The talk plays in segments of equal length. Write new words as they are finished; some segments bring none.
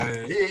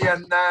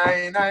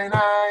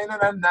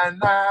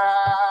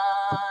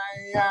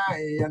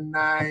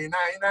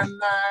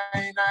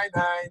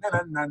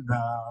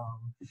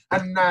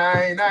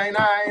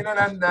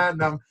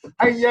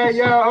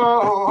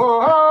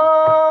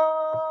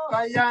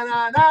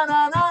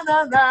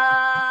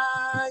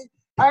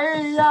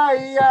Ay,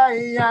 ay,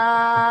 ay,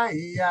 ay,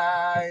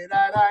 ay,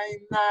 da, day,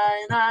 nay,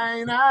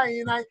 nay,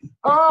 nay, nay.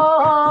 Oh,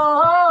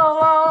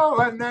 oh,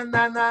 oh, na,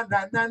 na, na,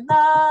 na, na, na,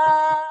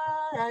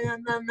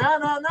 na, na,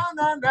 na, na,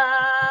 na, na.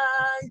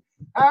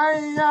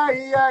 Ay,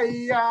 ay,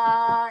 ay,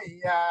 ay,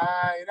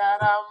 ay, da,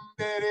 dum,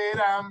 diddy,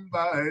 dum,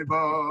 bye,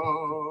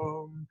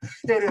 boom.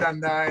 Diddy,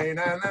 dum, day,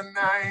 na, na,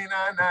 na,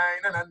 na,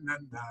 na, na, na,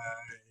 na.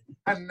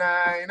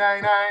 Nine,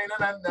 nine, nine,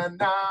 nine, nine,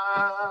 nine.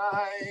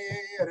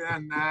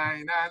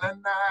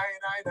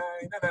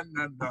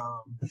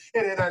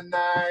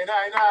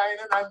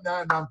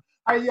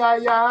 Ay,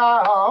 ay, ay,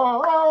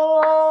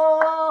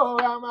 oh,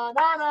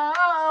 amanana,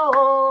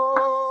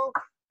 oh.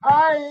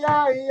 Ay,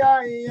 ay,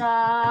 ay,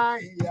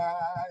 ay,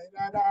 ay,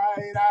 da, da,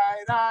 da,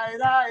 da,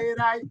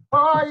 da.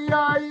 Ay,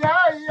 ay,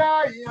 ay,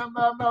 ay,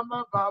 ba, ba,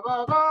 ba, ba, ba,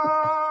 ba.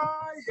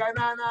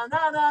 Na, na,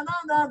 na, na, na,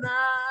 na, na.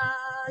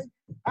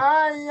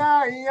 Ay,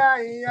 ay,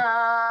 ay,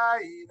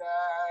 ay,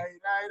 day,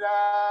 day,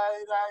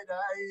 day, day,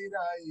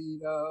 day,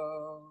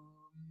 day.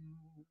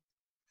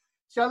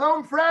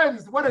 Shalom,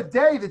 friends. What a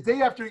day, the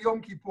day after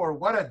Yom Kippur.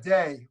 What a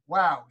day.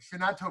 Wow.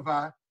 Shana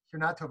Tova.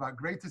 Shana Tova.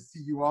 Great to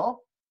see you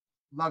all.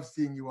 Love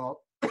seeing you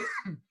all.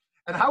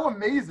 And how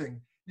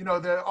amazing,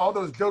 all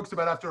those jokes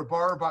about after a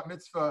bar or bat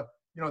mitzvah,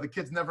 the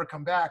kids never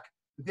come back.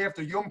 The day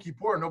after Yom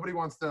Kippur, nobody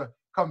wants to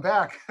come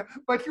back.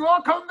 But you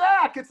all come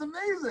back. It's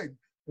amazing.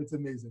 It's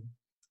amazing.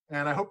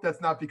 And I hope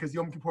that's not because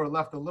Yom Kippur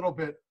left a little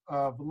bit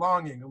of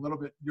longing, a little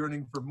bit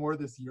yearning for more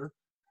this year,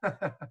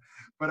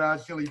 but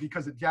actually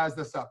because it jazzed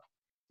us up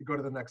to go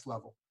to the next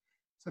level.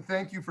 So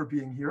thank you for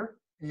being here.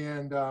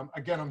 And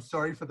again, I'm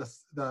sorry for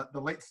the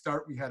late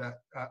start. We had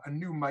a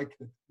new mic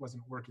that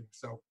wasn't working,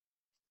 so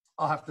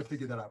I'll have to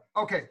figure that out.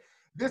 Okay,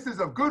 this is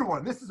a good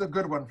one. This is a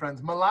good one,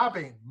 friends.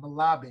 Malabin.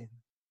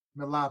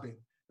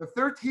 The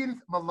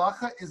 13th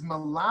malacha is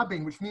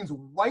malabin, which means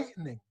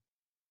whitening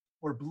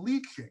or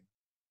bleaching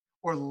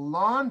or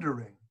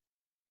laundering,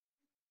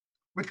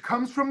 which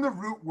comes from the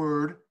root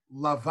word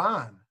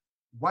lavan,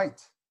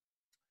 white.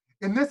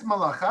 In this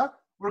malacha,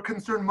 we're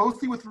concerned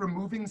mostly with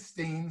removing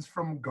stains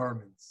from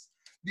garments.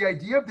 The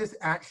idea of this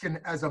action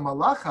as a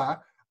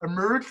malacha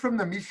emerged from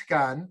the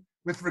Mishkan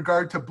with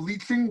regard to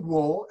bleaching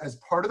wool as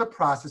part of the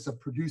process of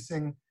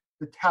producing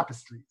the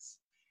tapestries.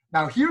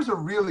 Now, here's a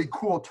really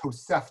cool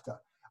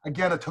Tosefta.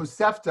 Again, a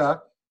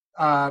Tosefta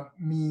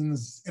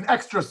means an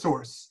extra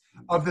source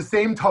of the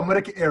same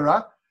Talmudic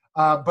era,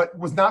 but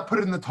was not put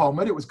in the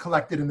Talmud. It was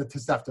collected in the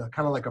Tosefta,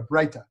 kind of like a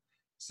Breita.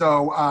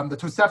 So the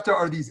Tosefta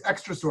are these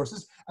extra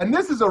sources. And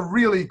this is a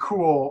really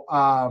cool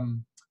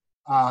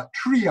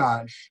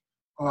triage,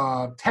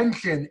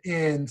 tension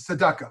in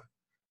tzedakah.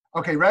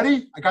 Okay,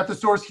 ready? I got the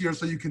source here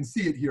so you can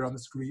see it here on the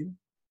screen.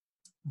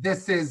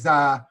 This is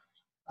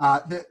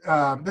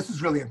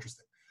really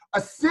interesting.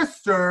 A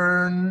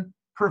cistern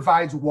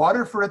provides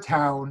water for a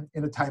town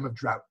in a time of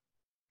drought.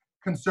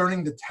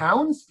 Concerning the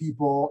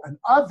townspeople and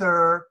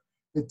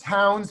the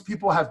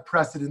townspeople have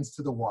precedence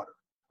to the water.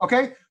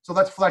 Okay, so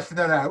let's flesh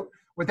that out.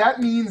 What that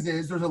means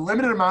is there's a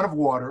limited amount of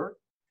water,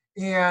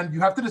 and you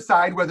have to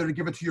decide whether to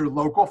give it to your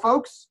local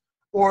folks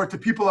or to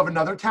people of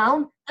another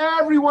town.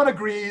 Everyone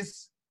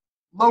agrees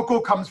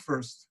local comes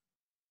first.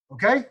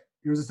 Okay,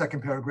 here's the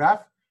second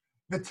paragraph.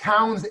 The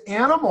town's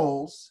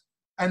animals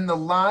and the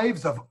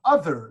lives of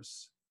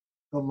others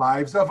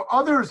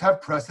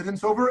have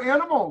precedence over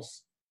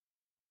animals.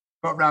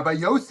 But Rabbi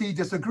Yossi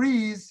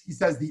disagrees. He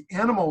says the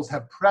animals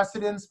have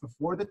precedence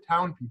before the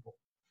town people.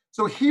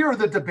 So here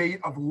the debate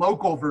of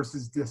local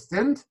versus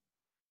distant.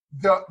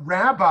 The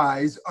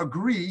rabbis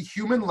agree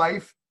human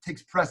life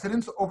takes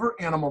precedence over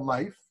animal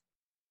life,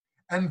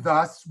 and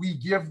thus we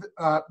give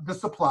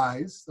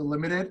the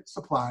limited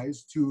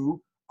supplies,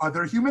 to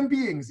other human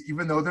beings,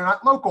 even though they're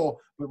not local.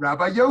 But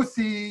Rabbi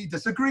Yossi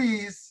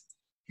disagrees.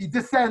 He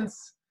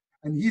dissents,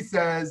 and he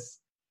says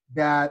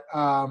that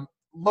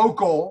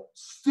local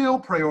still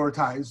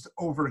prioritized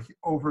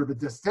over the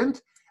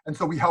distant, and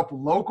so we help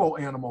local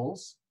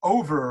animals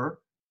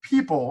over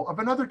people of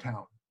another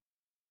town.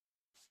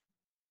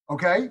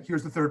 Okay,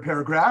 here's the third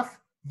paragraph.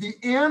 The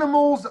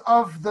animals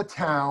of the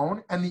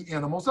town and the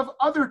animals of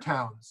other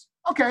towns.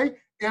 Okay,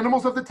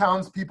 animals of the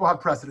towns, people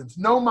have precedence.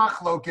 No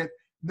machloket,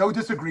 no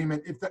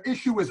disagreement. If the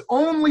issue is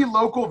only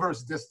local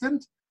versus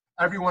distant,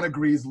 everyone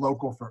agrees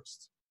local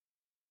first.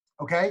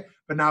 Okay,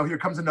 but now here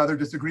comes another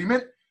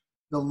disagreement.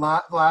 The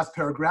last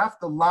paragraph,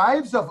 the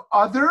lives of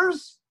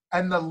others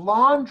and the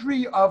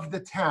laundry of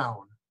the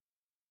town.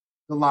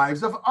 The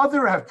lives of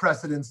other have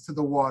precedence to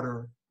the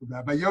water.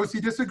 Rabbi Yossi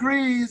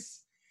disagrees.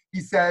 He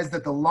says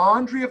that the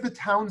laundry of the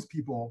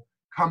townspeople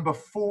come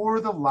before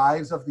the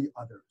lives of the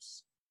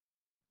others.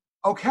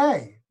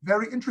 Okay,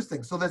 very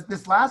interesting. So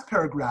this last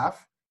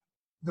paragraph,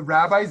 the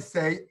rabbis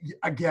say,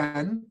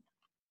 again,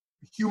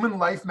 human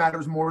life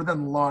matters more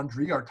than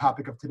laundry, our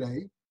topic of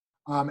today.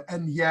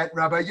 And yet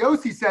Rabbi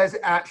Yossi says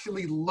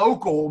actually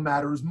local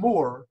matters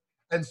more.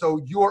 And so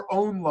your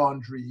own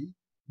laundry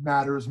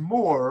matters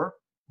more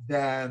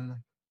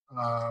than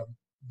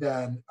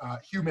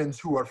humans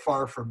who are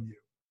far from you.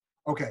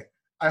 Okay,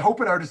 I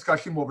hope in our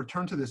discussion we'll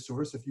return to this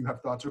source if you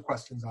have thoughts or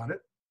questions on it.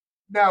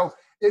 Now,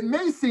 it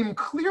may seem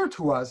clear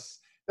to us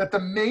that the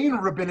main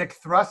rabbinic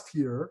thrust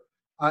here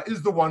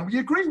is the one we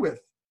agree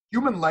with.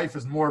 Human life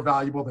is more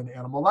valuable than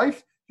animal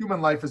life.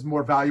 Human life is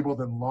more valuable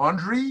than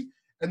laundry.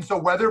 And so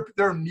whether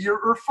they're near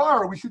or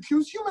far, we should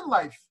choose human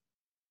life.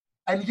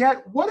 And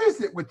yet, what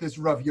is it with this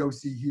Rav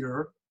Yossi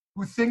here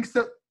who thinks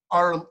that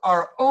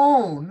our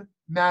own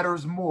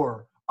matters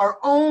more? Our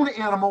own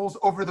animals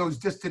over those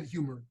distant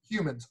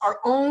humans, our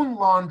own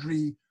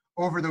laundry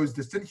over those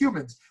distant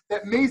humans.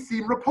 That may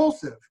seem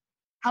repulsive.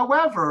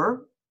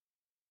 However,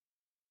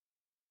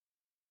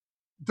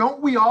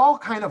 don't we all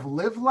kind of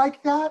live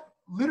like that?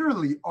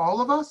 Literally,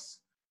 all of us?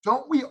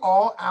 Don't we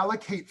all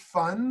allocate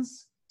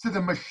funds to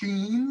the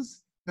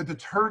machines, the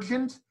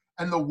detergent,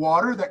 and the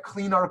water that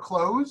clean our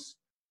clothes?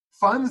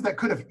 Funds that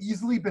could have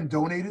easily been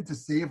donated to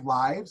save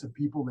lives of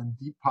people in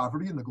deep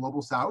poverty in the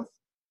global south?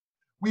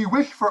 We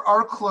wish for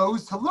our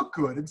clothes to look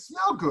good and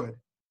smell good.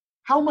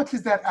 How much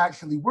is that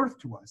actually worth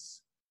to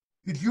us?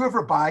 Did you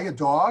ever buy a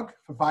dog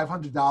for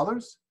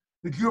 $500?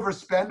 Did you ever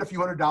spend a few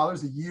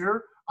 $100s a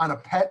year on a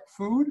pet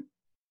food?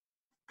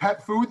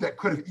 Pet food that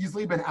could have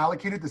easily been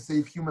allocated to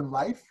save human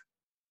life?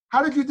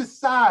 How did you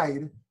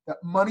decide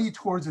that money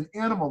towards an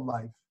animal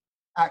life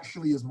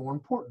actually is more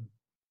important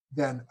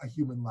than a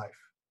human life?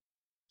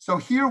 So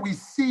here we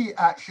see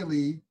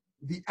actually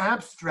the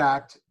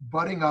abstract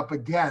butting up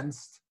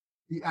against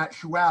the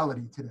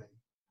actuality today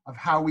of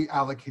how we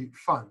allocate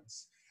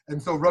funds.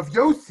 And so Rav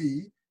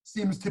Yossi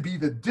seems to be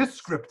the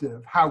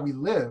descriptive, how we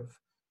live,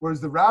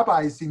 whereas the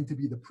rabbis seem to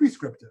be the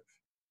prescriptive.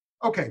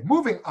 Okay,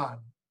 moving on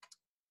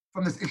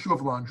from this issue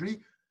of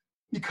laundry.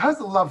 Because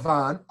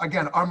Lavan,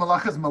 again, our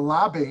malach is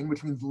malabein,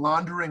 which means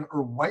laundering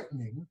or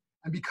whitening,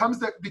 and because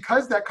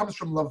that comes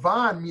from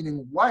Lavan,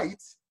 meaning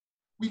white,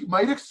 we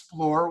might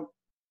explore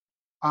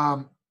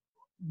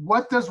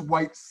what does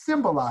white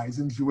symbolize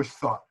in Jewish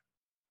thought.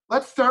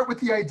 Let's start with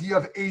the idea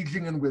of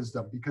aging and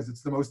wisdom, because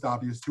it's the most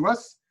obvious to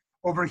us.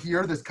 Over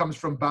here, this comes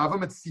from Bava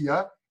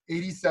Metzia,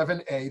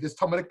 87a, this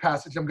Talmudic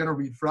passage I'm going to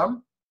read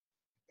from.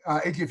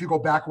 AJ, if you go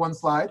back one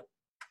slide.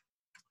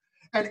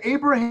 And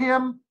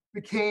Abraham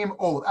became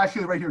old.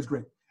 Actually, right here is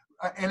great.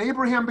 And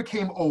Abraham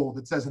became old,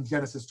 it says in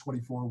Genesis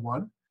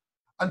 24:1.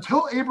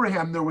 Until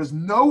Abraham, there was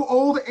no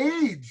old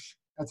age.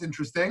 That's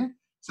interesting.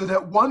 So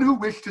that one who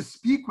wished to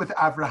speak with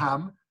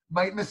Abraham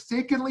might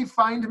mistakenly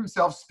find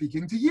himself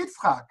speaking to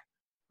Yitzchak.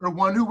 Or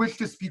one who wished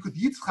to speak with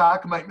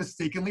Yitzchak might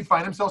mistakenly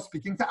find himself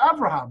speaking to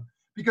Abraham.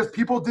 Because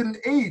people didn't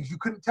age. You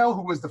couldn't tell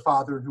who was the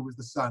father and who was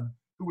the son,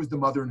 who was the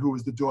mother and who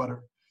was the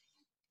daughter.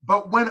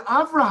 But when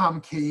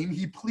Abraham came,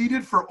 he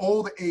pleaded for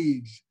old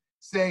age,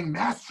 saying,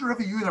 Master of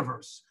the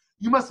universe,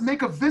 you must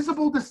make a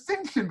visible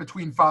distinction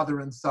between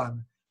father and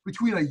son,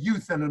 between a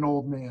youth and an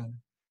old man,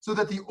 so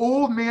that the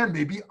old man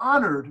may be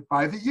honored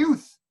by the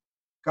youth.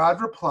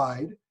 God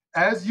replied,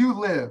 as you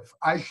live,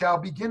 I shall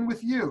begin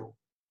with you.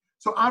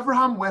 So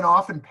Abraham went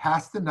off and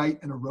passed the night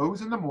and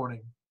arose in the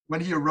morning.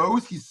 When he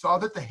arose, he saw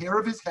that the hair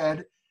of his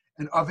head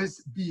and of his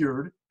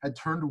beard had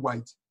turned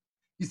white.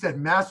 He said,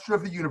 Master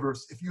of the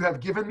universe, if you have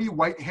given me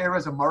white hair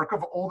as a mark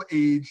of old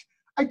age,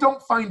 I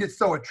don't find it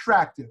so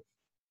attractive.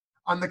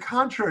 On the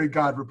contrary,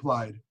 God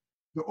replied,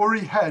 the hoary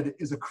head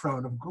is a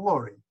crown of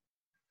glory.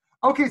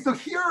 Okay, so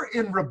here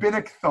in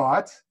rabbinic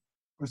thought,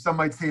 or some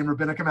might say in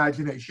rabbinic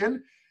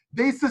imagination,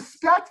 they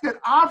suspect that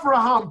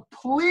Abraham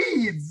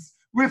pleads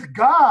with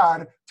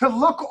God to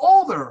look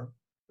older.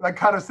 That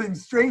kind of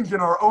seems strange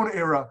in our own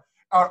era,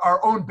 our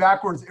own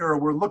backwards era,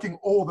 where looking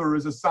older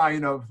is a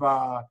sign of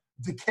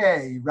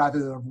decay rather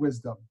than of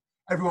wisdom.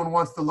 Everyone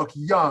wants to look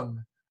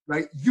young,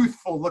 right?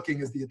 Youthful looking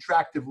is the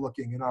attractive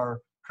looking in our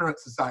current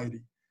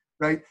society,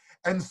 right?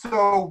 And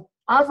so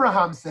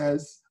Abraham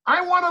says,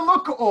 I want to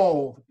look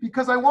old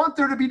because I want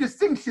there to be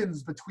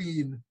distinctions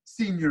between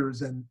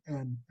seniors and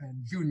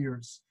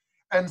juniors.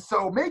 And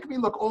so make me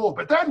look old.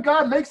 But then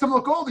God makes him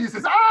look old. He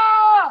says,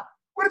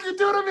 what did you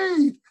do to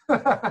me?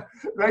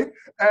 Right?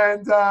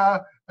 And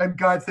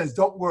God says,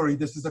 don't worry,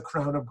 this is a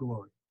crown of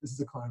glory. This is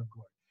a crown of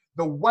glory.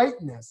 The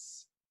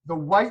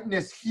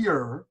whiteness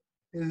here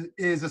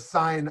is a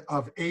sign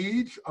of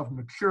age, of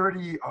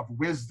maturity, of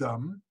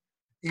wisdom,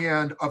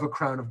 and of a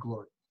crown of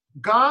glory.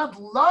 God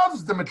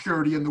loves the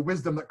maturity and the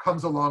wisdom that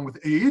comes along with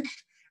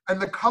age,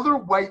 and the color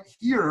white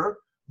here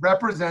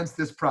represents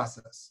this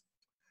process.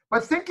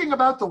 But thinking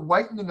about the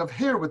whitening of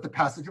hair with the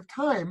passage of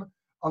time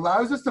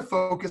allows us to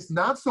focus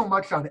not so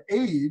much on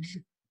age,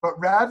 but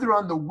rather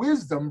on the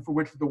wisdom for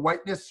which the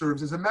whiteness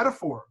serves as a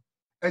metaphor,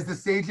 as the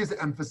sages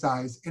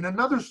emphasize in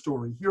another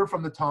story here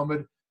from the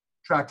Talmud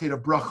tractate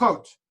of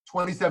Brachot,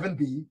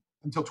 27b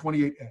until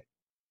 28a.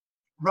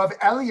 Rav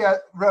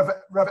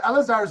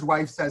Elazar's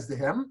wife says to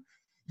him,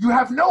 you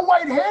have no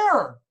white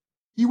hair.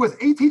 He was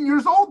 18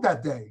 years old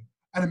that day.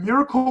 And a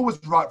miracle was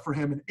wrought for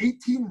him, and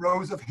 18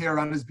 rows of hair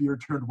on his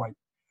beard turned white.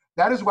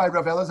 That is why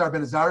Rav Elazar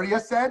ben Azariah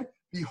said,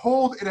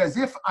 behold, it as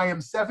if I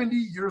am 70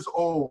 years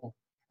old.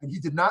 And he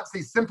did not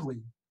say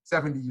simply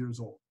 70 years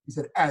old. He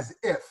said as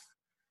if,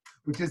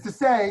 which is to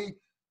say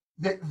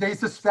that they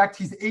suspect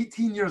he's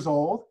 18 years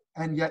old,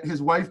 and yet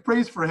his wife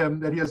prays for him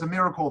that he has a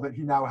miracle, that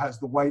he now has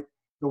the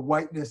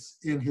whiteness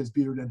in his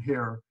beard and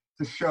hair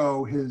to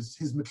show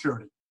his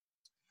maturity.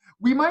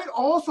 We might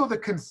also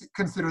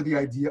consider the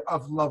idea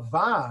of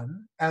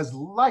Lavan as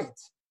light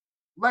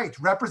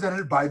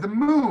represented by the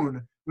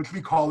moon, which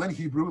we call in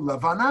Hebrew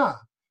Levana,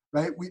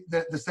 right?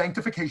 The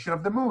sanctification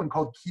of the moon,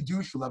 called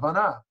Kiddush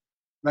Levana,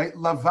 right?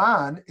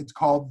 Lavan, it's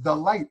called the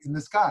light in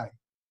the sky,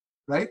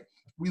 right?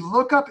 We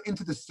look up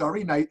into the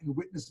starry night and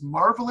witness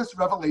marvelous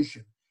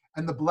revelation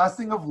and the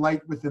blessing of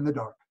light within the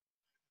dark.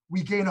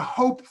 We gain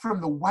hope from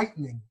the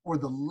whitening or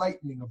the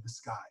lightening of the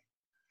sky.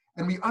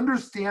 And we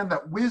understand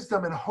that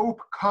wisdom and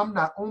hope come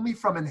not only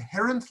from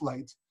inherent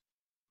light,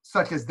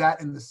 such as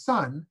that in the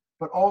sun,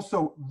 but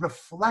also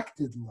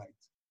reflected light,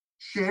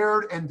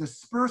 shared and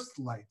dispersed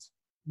light,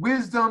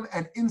 wisdom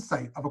and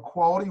insight of a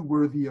quality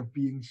worthy of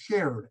being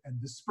shared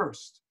and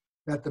dispersed,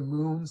 that the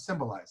moon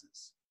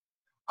symbolizes.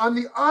 On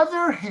the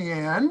other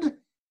hand,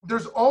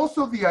 there's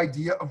also the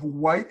idea of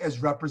white as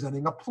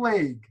representing a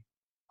plague.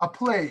 A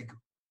plague.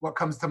 What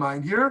comes to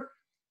mind here?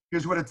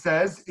 Here's what it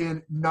says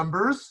in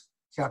Numbers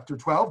chapter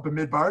 12,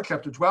 Bamidbar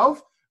chapter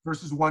 12,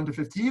 verses 1 to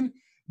 15.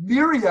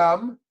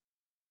 Miriam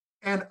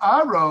and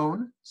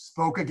Aaron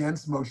spoke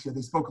against Moshe.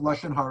 They spoke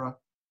Lashon Hara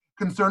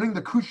concerning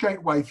the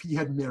Cushite wife he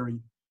had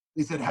married.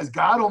 They said, has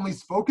God only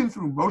spoken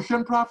through Moshe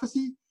in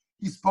prophecy?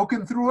 He's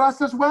spoken through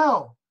us as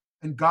well.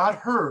 And God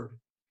heard.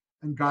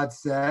 And God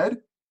said,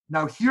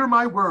 now hear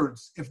my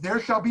words. If there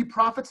shall be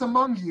prophets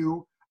among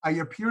you, I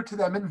appear to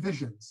them in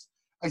visions.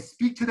 I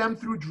speak to them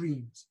through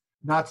dreams.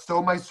 Not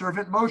so my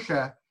servant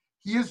Moshe.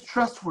 He is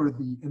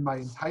trustworthy in my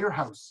entire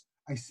house.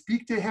 I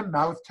speak to him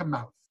mouth to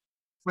mouth,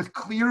 with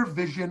clear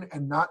vision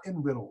and not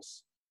in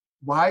riddles.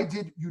 Why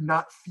did you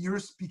not fear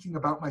speaking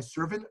about my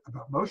servant,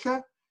 about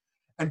Moshe?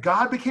 And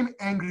God became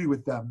angry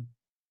with them,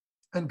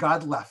 and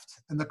God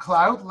left. And the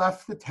cloud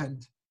left the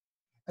tent,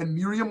 and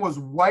Miriam was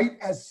white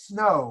as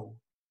snow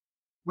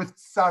with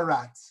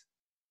sarat.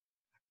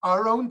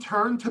 Aaron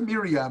turned to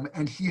Miriam,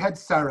 and she had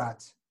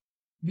sarat.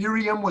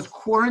 Miriam was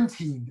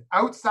quarantined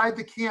outside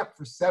the camp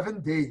for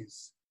 7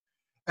 days,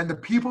 and the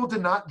people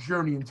did not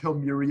journey until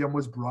Miriam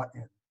was brought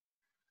in.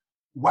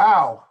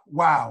 Wow.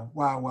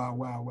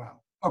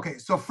 Okay,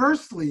 so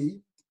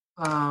firstly,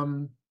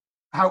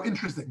 how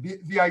interesting.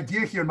 The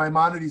idea here,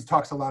 Maimonides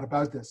talks a lot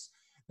about this,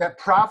 that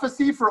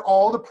prophecy for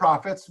all the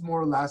prophets, more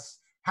or less,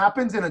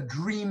 happens in a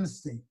dream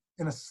state,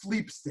 in a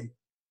sleep state,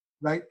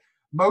 right?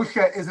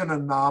 Moshe is an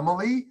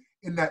anomaly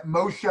in that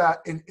Moshe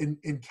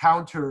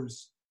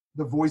encounters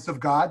the voice of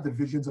God, the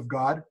visions of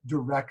God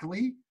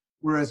directly,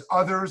 whereas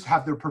others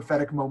have their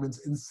prophetic moments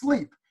in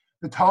sleep.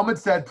 The Talmud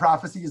said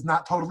prophecy is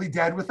not totally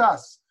dead with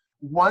us.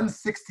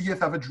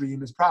 1/60th of a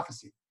dream is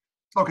prophecy.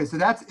 Okay, so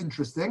that's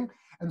interesting.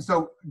 And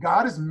so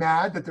God is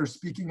mad that they're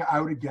speaking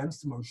out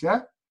against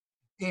Moshe.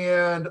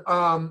 And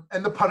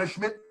the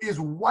punishment is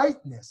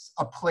whiteness,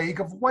 a plague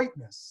of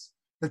whiteness.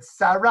 That's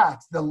sarat,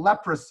 the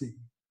leprosy.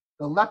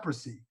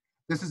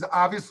 This is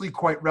obviously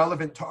quite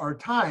relevant to our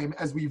time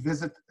as we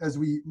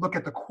look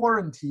at the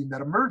quarantine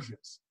that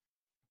emerges.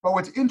 But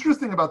what's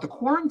interesting about the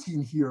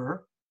quarantine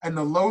here and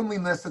the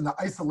loneliness and the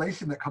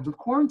isolation that comes with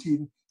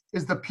quarantine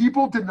is the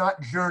people did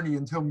not journey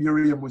until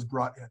Miriam was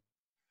brought in.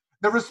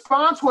 The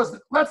response was,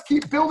 let's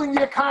keep building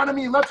the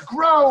economy, let's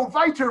grow,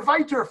 weiter,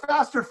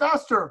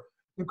 faster.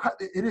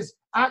 It is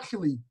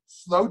actually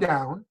slow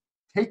down,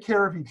 take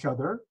care of each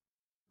other,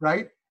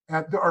 right?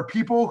 And there are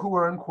people who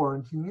are in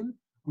quarantine.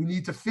 We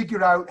need to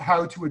figure out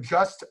how to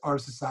adjust our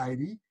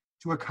society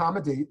to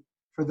accommodate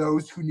for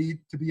those who need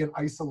to be in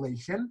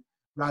isolation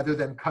rather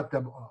than cut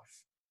them off.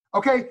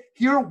 Okay,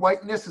 here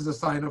whiteness is a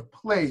sign of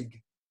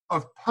plague,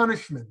 of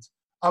punishment,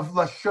 of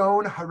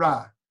Lashon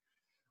Hara.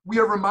 We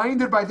are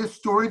reminded by this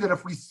story that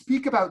if we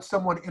speak about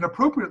someone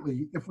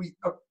inappropriately, if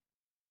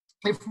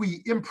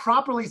we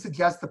improperly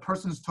suggest the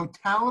person's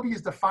totality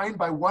is defined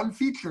by one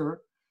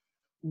feature,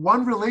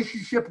 one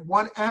relationship,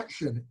 one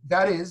action,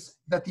 that is,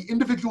 that the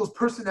individual's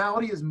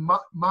personality is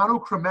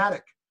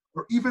monochromatic,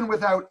 or even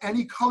without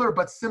any color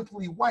but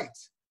simply white,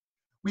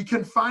 we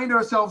can find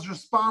ourselves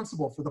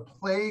responsible for the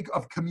plague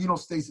of communal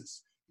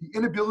stasis, the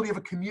inability of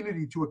a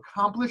community to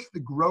accomplish the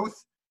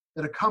growth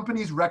that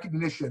accompanies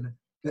recognition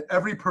that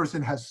every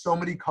person has so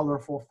many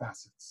colorful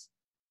facets.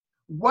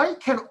 White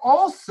can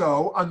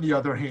also, on the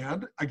other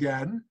hand,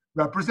 again,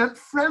 represent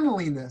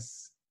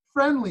friendliness.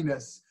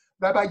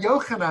 Rabbi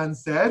Yochanan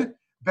said,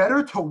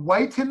 better to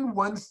whiten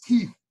one's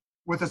teeth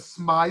with a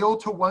smile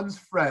to one's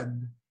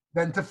friend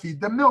than to feed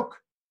them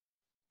milk.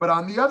 But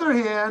on the other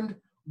hand,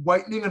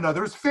 whitening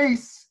another's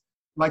face,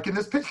 like in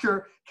this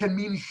picture, can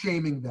mean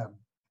shaming them.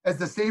 As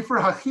the Sefer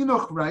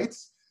HaChinuch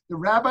writes, the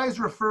rabbis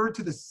referred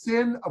to the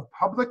sin of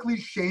publicly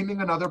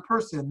shaming another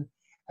person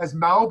as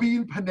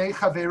malbin panei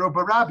chavero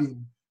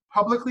barabim,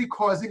 publicly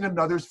causing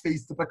another's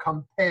face to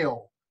become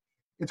pale.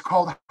 It's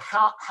called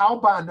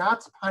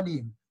halbanat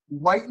panim,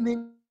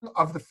 whitening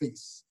of the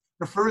face.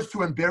 Refers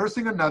to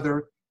embarrassing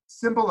another,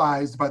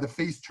 symbolized by the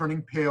face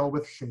turning pale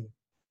with shame.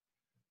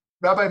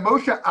 Rabbi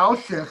Moshe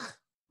Alshich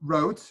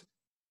wrote,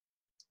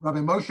 Rabbi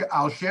Moshe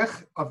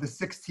Alshich of the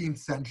 16th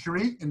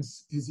century,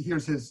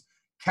 here's his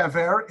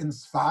kever in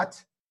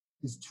Sfat,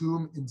 his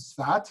tomb in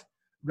Sfat,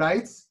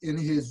 writes in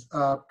his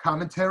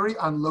commentary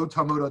on Lo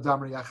Tamod Adam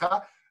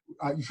Reyacha,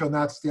 you shall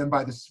not stand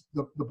by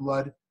the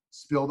blood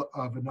spilled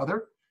of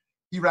another.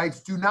 He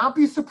writes, do not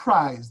be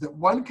surprised that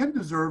one can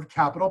deserve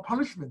capital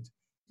punishment,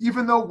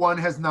 even though one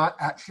has not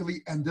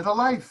actually ended a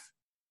life.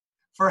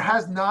 For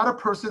has not a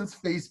person's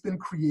face been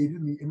created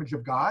in the image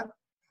of God,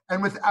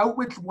 and without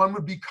which one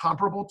would be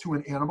comparable to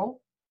an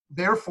animal?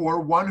 Therefore,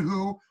 one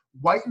who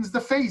whitens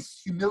the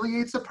face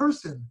humiliates a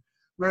person,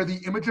 where the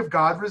image of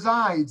God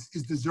resides,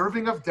 is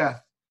deserving of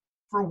death,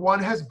 for one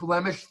has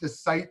blemished the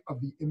sight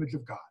of the image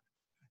of God.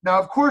 Now,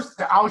 of course,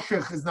 the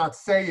Alshich is not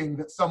saying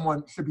that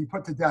someone should be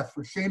put to death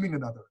for shaming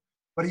another,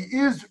 but he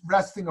is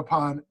resting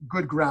upon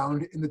good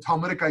ground in the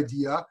Talmudic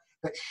idea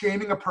that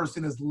shaming a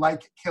person is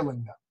like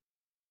killing them.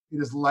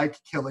 It is like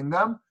killing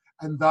them,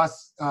 and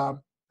thus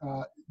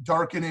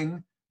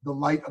darkening the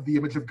light of the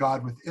image of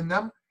God within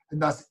them, and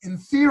thus, in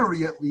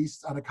theory at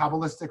least, on a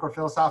Kabbalistic or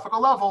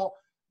philosophical level,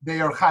 they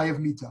are chayev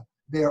mita.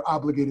 They are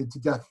obligated to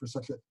death for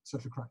such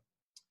a crime.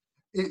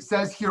 It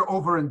says here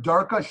over in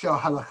Darka Shel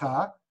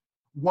Halacha,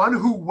 one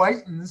who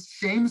whitens,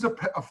 shames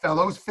a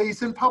fellow's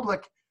face in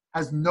public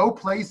has no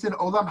place in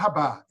Olam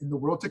Haba, in the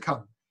world to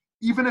come,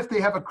 even if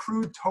they have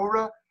accrued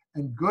Torah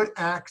and good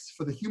acts,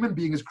 for the human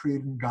being is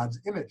created in God's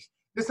image.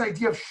 This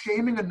idea of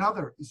shaming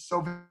another is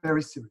so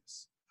very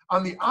serious.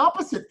 On the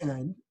opposite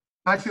end,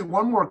 actually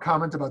one more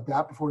comment about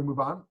that before we move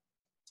on.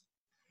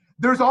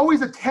 There's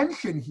always a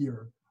tension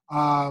here.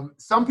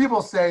 Some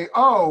people say,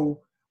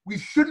 oh, we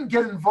shouldn't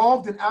get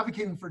involved in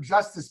advocating for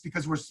justice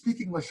because we're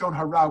speaking Lashon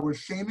Hara, we're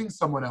shaming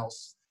someone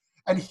else.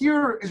 And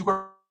here is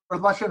where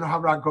Lashon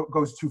Hara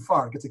goes too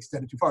far, gets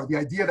extended too far. The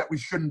idea that we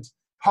shouldn't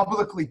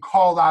publicly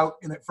call out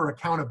in it for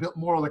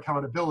moral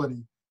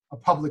accountability a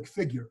public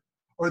figure,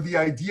 or the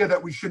idea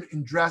that we shouldn't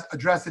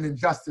address an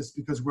injustice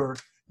because we're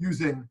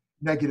using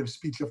negative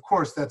speech. Of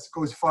course, that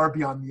goes far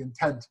beyond the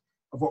intent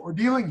of what we're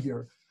dealing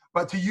here.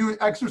 But to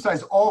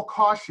exercise all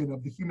caution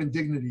of the human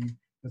dignity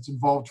that's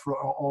involved for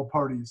all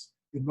parties,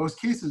 in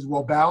most cases,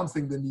 while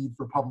balancing the need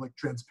for public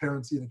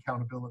transparency and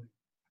accountability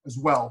as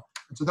well.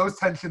 And so those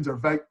tensions are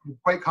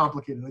quite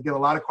complicated. I get a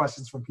lot of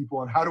questions from people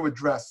on how to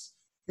address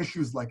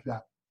issues like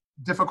that.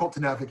 Difficult to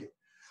navigate.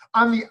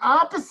 On the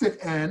opposite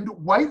end,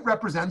 white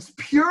represents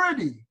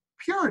purity,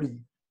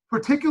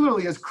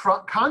 particularly as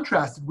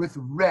contrasted with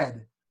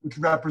red, which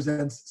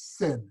represents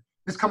sin.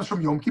 This comes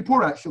from Yom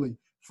Kippur, actually,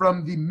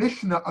 from the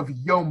Mishnah of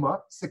Yoma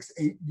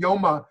 6:8.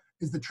 Yoma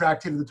is the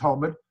tractate of the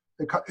Talmud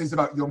that is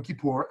about Yom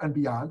Kippur and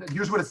beyond. And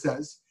here's what it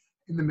says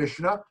in the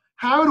Mishnah.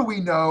 How do we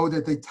know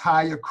that they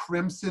tie a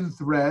crimson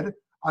thread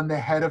on the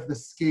head of the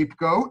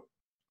scapegoat,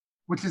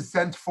 which is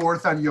sent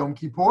forth on Yom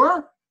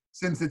Kippur?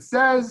 Since it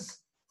says,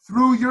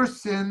 though your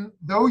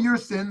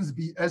sins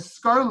be as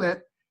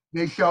scarlet,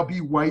 they shall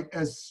be white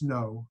as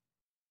snow.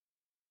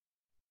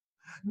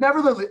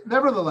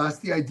 Nevertheless,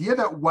 the idea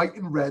that white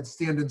and red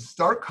stand in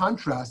stark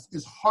contrast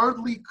is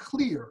hardly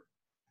clear.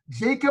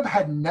 Jacob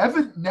had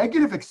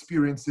negative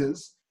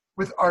experiences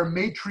with our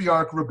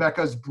matriarch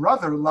Rebekah's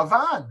brother,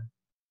 Lavan.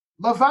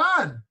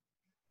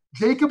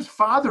 Jacob's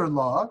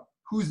father-in-law,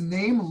 whose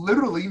name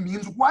literally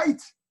means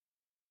white.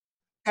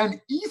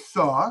 And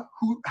Esau,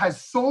 who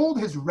has sold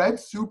his red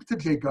soup to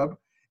Jacob,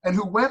 and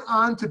who went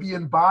on to be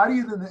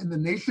embodied in the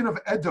nation of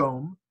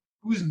Edom,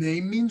 whose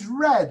name means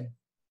red.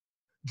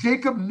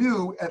 Jacob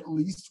knew, at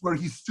least, where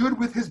he stood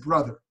with his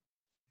brother.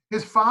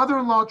 His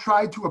father-in-law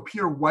tried to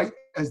appear white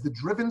as the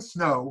driven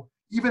snow,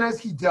 even as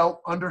he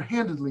dealt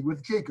underhandedly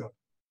with Jacob,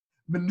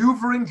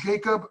 maneuvering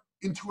Jacob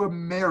into a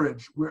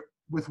marriage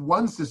with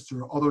one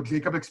sister, although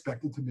Jacob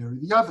expected to marry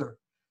the other.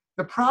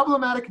 The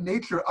problematic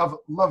nature of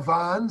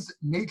Lavan's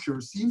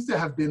nature seems to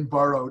have been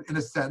borrowed, in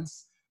a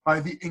sense,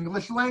 by the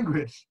English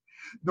language.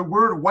 The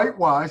word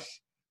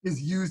whitewash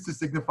is used to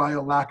signify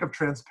a lack of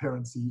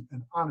transparency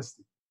and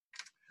honesty.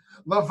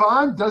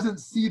 Lavan doesn't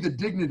see the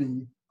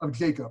dignity of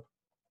Jacob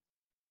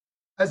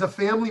as a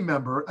family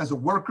member, as a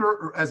worker,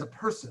 or as a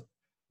person.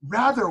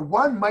 Rather,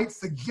 one might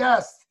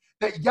suggest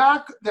that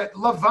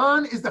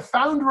Lavan is the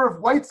founder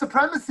of white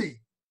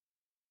supremacy,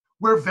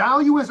 where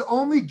value is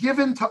only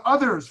given to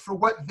others for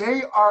what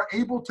they are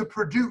able to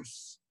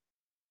produce.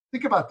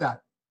 Think about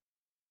that.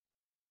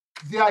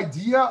 The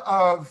idea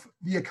of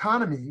the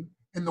economy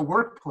in the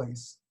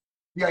workplace,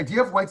 the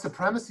idea of white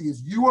supremacy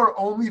is you are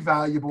only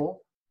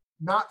valuable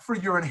not for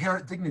your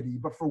inherent dignity,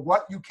 but for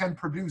what you can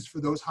produce for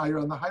those higher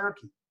on the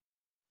hierarchy.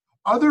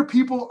 Other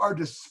people are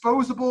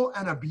disposable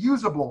and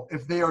abusable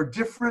if they are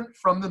different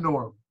from the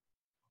norm.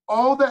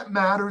 All that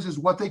matters is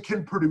what they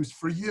can produce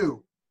for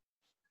you.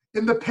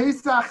 In the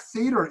Pesach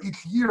Seder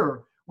each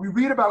year, we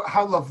read about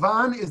how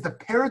Lavan is the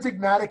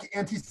paradigmatic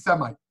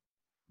anti-Semite.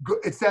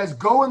 It says,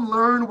 go and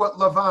learn what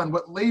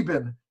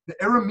Laban, the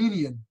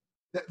Aramean,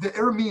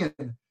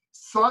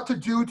 sought to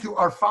do to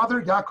our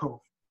father Yaakov.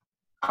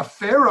 A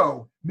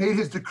Pharaoh made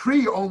his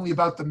decree only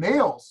about the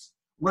males,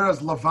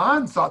 whereas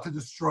Laban sought to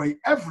destroy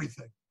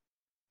everything.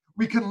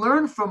 We can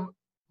learn from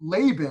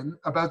Laban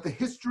about the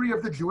history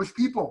of the Jewish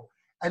people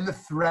and the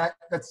threat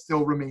that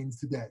still remains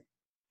today.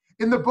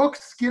 In the book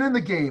Skin in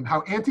the Game,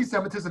 How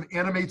Anti-Semitism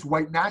Animates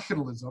White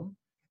Nationalism,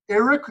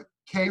 Eric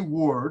K.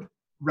 Ward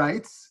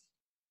writes,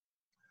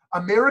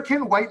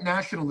 American white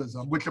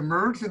nationalism, which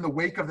emerged in the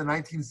wake of the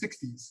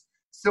 1960s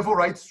civil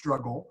rights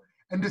struggle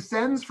and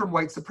descends from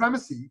white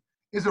supremacy,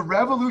 is a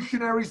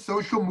revolutionary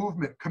social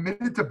movement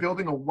committed to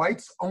building a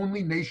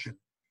whites-only nation.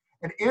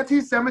 And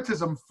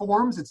anti-Semitism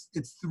forms its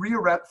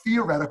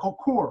theoretical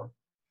core.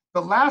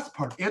 The last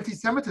part,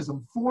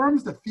 anti-Semitism,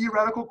 forms the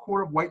theoretical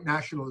core of white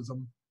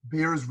nationalism,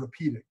 bears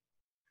repeating.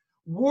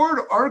 Ward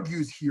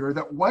argues here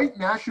that white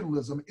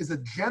nationalism is a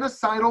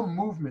genocidal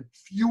movement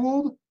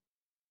fueled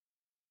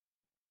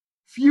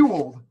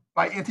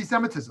by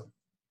anti-Semitism.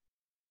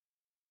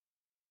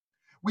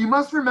 We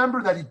must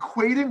remember that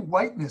equating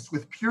whiteness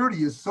with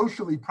purity is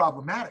socially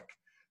problematic,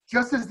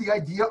 just as the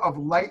idea of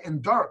light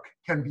and dark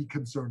can be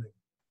concerning.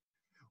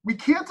 We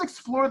can't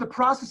explore the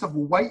process of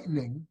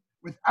whitening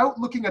without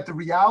looking at the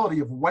reality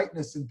of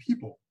whiteness in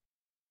people.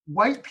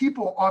 White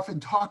people often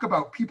talk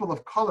about people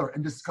of color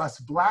and discuss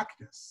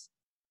blackness,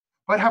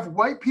 but have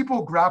white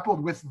people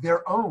grappled with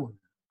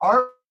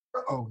our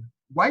own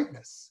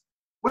whiteness?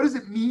 What does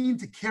it mean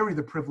to carry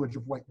the privilege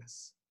of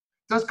whiteness?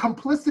 Does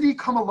complicity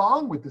come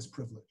along with this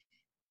privilege?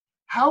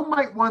 How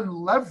might one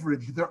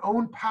leverage their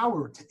own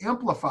power to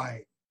amplify,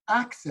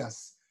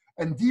 access,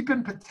 and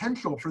deepen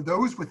potential for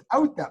those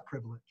without that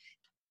privilege?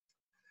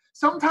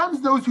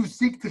 Sometimes those who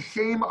seek to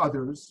shame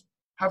others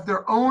have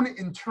their own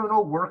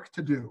internal work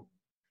to do.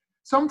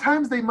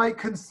 Sometimes they might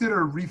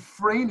consider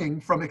refraining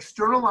from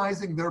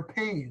externalizing their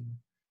pain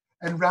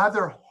and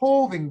rather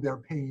holding their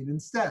pain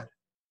instead.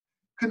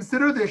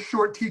 Consider this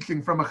short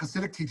teaching from a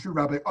Hasidic teacher,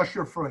 Rabbi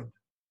Usher Freund.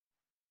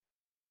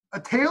 A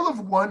tale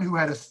of one who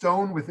had a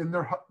stone within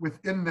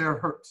their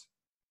hurt.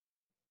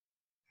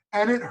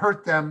 And it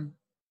hurt them,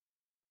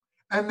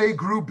 and they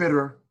grew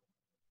bitter,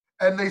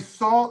 and they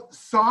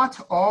sought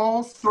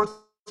all sorts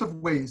of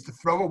ways to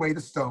throw away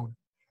the stone,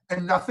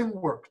 and nothing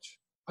worked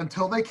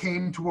until they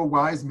came to a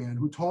wise man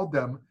who told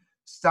them,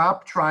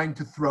 stop trying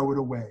to throw it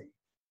away,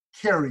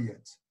 carry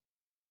it.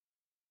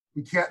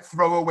 We can't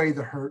throw away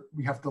the hurt,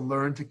 we have to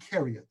learn to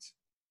carry it.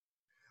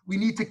 We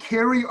need to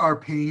carry our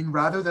pain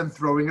rather than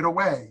throwing it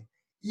away,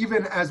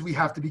 even as we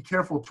have to be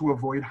careful to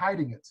avoid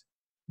hiding it,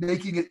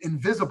 making it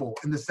invisible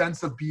in the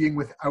sense of being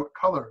without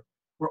color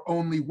or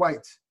only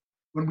white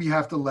when we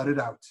have to let it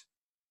out.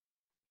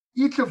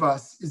 Each of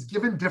us is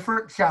given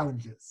different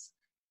challenges,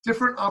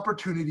 different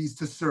opportunities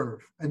to serve,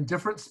 and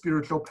different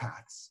spiritual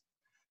paths.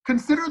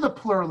 Consider the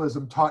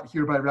pluralism taught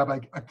here by Rabbi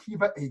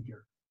Akiva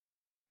Eger.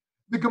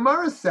 The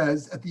Gemara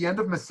says at the end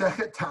of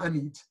Masechet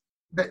Ta'anit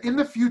that in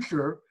the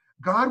future,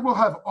 God will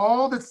have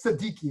all the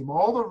tzaddikim,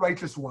 all the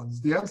righteous ones,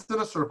 dance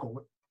in a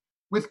circle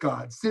with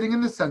God, sitting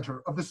in the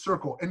center of the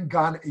circle in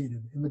Gan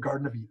Eden, in the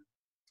Garden of Eden.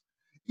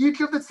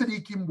 Each of the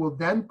tzaddikim will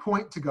then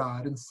point to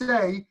God and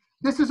say,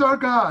 this is our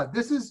God,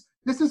 this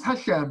is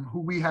Hashem,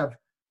 who we have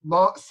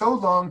so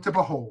longed to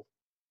behold.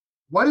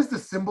 What is the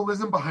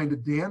symbolism behind a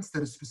dance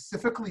that is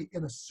specifically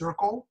in a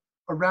circle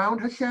around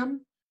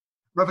Hashem?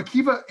 Rav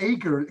Akiva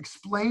Eger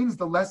explains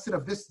the lesson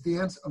of this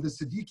dance of the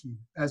tzaddikim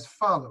as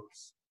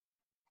follows.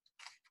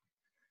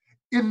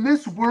 In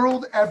this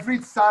world, every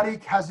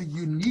tzaddik has a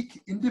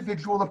unique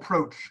individual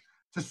approach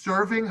to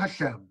serving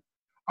Hashem.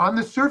 On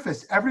the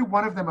surface, every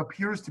one of them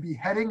appears to be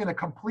heading in a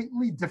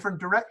completely different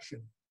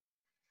direction.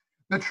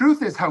 The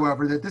truth is,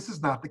 however, that this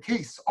is not the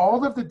case.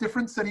 All of the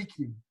different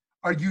tzaddikim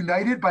are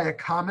united by a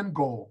common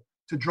goal,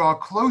 to draw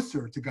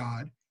closer to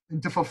God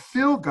and to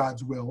fulfill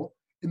God's will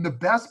in the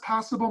best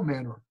possible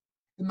manner.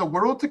 In the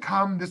world to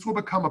come, this will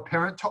become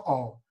apparent to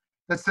all,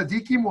 that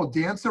tzaddikim will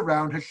dance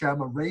around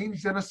Hashem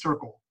arranged in a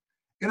circle.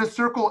 In a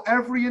circle,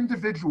 every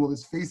individual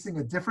is facing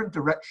a different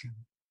direction,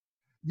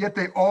 yet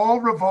they all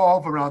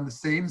revolve around the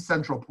same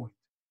central point.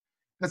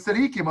 The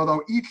tzaddikim,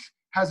 although each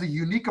has a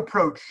unique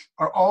approach,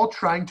 are all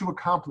trying to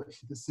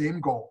accomplish the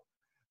same goal.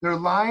 Their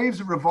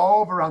lives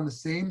revolve around the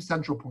same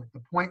central point,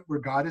 the point where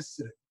God is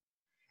sitting.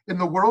 In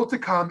the world to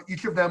come,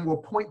 each of them will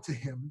point to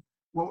him,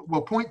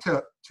 will point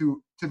to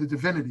the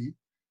divinity,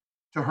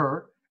 to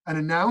her, and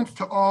announce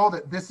to all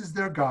that this is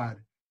their God,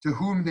 to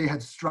whom they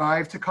had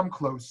strived to come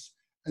close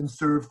and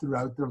serve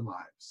throughout their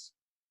lives.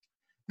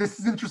 This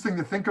is interesting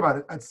to think about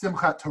it at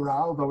Simchat Torah,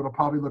 although it'll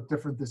probably look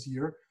different this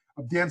year,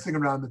 of dancing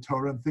around the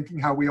Torah and thinking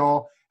how we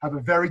all have a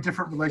very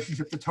different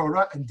relationship to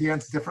Torah and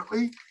dance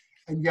differently,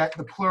 and yet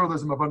the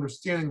pluralism of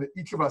understanding that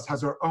each of us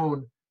has our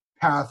own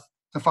path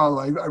to follow.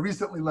 I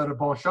recently led a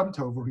Baal Shem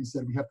Tov where he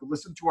said we have to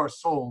listen to our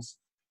souls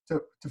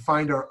to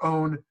find our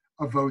own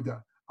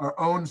avoda. Our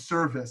own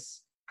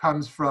service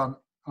comes from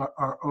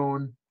our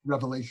own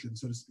revelation,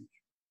 so to speak.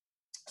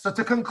 So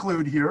to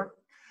conclude here,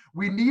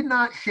 We need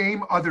not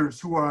shame others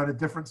who are on a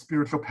different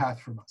spiritual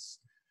path from us.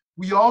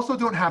 We also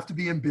don't have to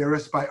be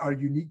embarrassed by our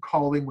unique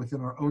calling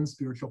within our own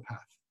spiritual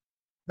path.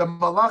 The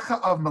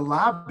malacha of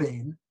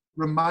Malabain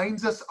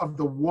reminds us of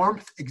the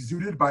warmth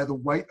exuded by the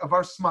white of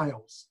our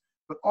smiles,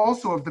 but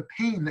also of the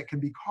pain that can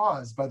be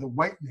caused by the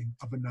whitening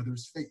of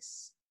another's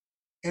face.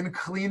 In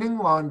cleaning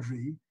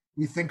laundry,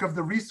 we think of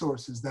the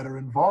resources that are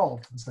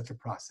involved in such a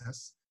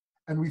process,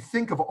 and we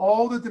think of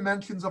all the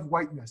dimensions of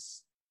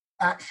whiteness,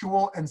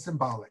 actual and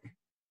symbolic,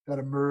 that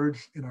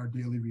emerge in our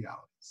daily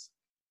realities.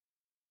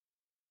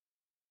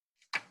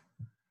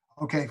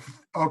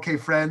 Okay,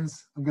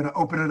 friends, I'm going to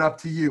open it up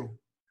to you.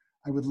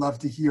 I would love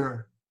to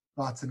hear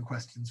thoughts and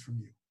questions from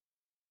you.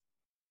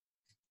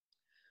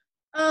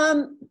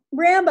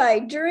 Rabbi,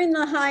 during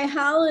the high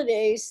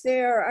holidays,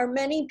 there are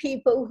many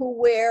people who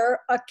wear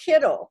a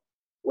kittel,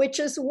 which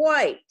is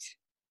white.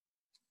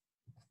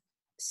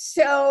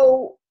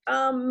 So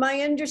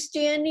my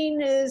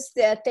understanding is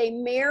that they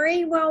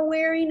marry while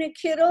wearing a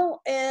kittel,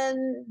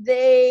 and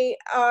they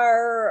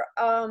are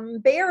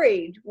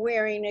buried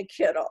wearing a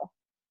kittel.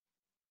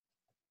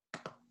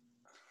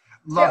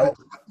 Love it.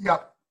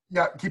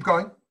 Yeah, keep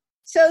going.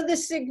 So the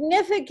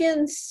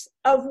significance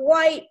of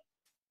white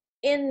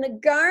in the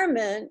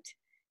garment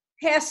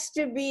has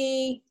to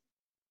be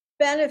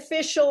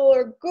beneficial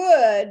or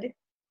good.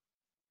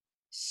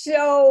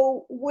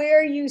 So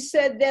where you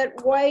said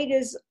that white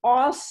is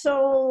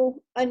also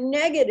a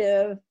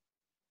negative,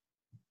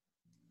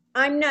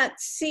 I'm not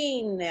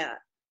seeing that.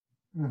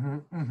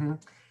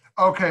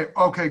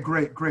 Okay,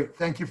 great.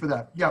 Thank you for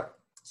that. Yep.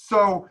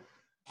 So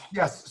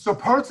yes, so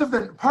parts of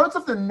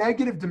the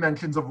negative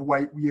dimensions of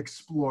white we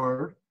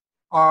explored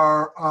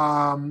are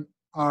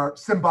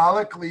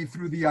symbolically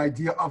through the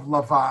idea of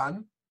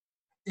Lavan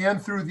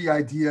and through the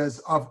ideas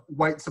of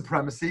white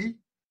supremacy,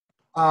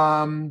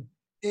 and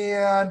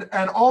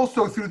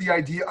also through the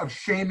idea of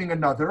shaming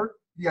another,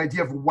 the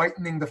idea of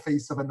whitening the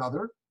face of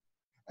another.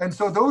 And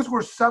so those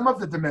were some of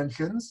the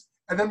dimensions.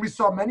 And then we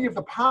saw many of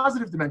the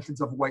positive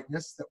dimensions of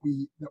whiteness that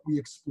we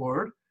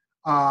explored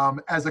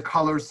as a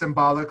color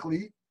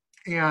symbolically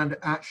and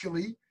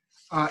actually,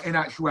 in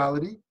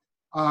actuality,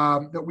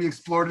 that we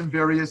explored in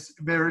various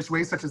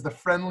ways, such as the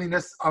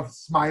friendliness of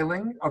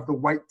smiling, of the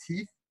white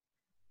teeth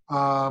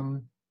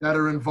that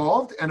are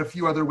involved, and a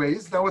few other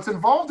ways. Now, what's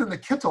involved in the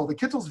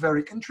kittel's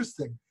very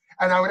interesting.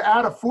 And I would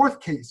add a fourth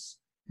case.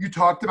 You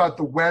talked about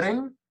the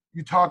wedding,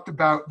 you talked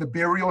about the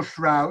burial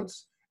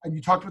shrouds, and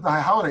you talked about the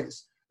high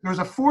holidays. There's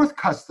a fourth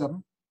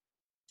custom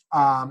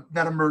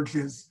that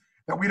emerges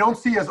that we don't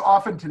see as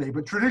often today,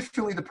 but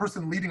traditionally the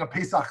person leading a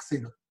Pesach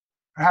Seder.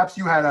 Perhaps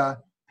you had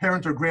a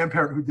parent or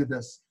grandparent who did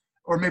this,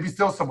 or maybe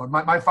still someone.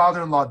 My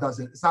father-in-law does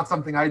it. It's not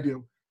something I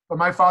do. But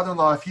my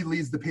father-in-law, if he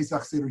leads the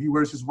Pesach Seder, he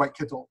wears his white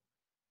kittel.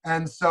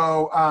 And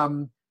so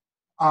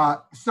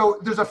so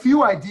there's a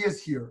few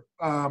ideas here.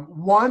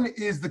 One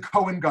is the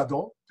Kohen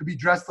Gadol, to be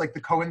dressed like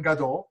the Kohen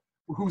Gadol,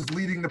 who's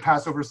leading the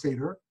Passover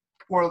Seder,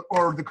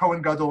 or the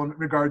Kohen Gadol in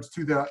regards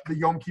to the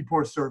Yom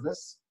Kippur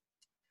service.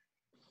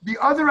 The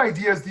other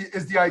idea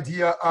is the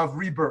idea of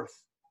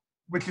rebirth,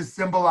 which is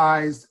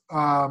symbolized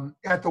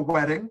at the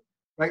wedding,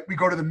 right? We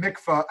go to the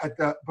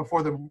mikvah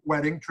before the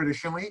wedding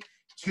traditionally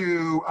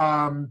to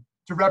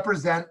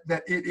represent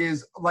that it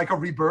is like a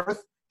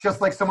rebirth, just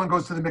like someone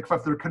goes to the mikvah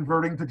if they're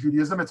converting to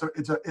Judaism.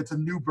 It's a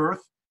new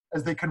birth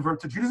as they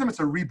convert to Judaism. It's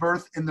a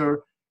rebirth in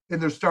their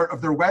start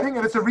of their wedding,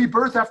 and it's a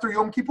rebirth after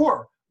Yom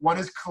Kippur. One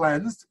is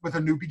cleansed with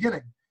a new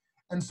beginning,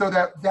 and so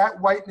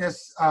that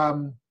whiteness,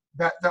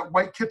 that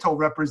white kittel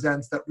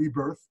represents that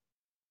rebirth.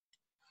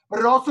 But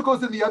it also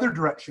goes in the other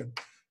direction.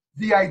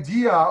 The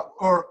idea,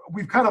 or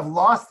we've kind of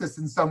lost this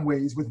in some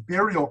ways with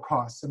burial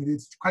costs. I mean,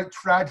 it's quite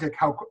tragic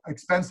how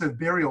expensive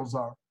burials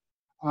are.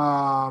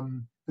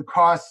 The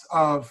costs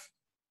of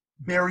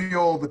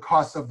burial, the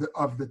cost of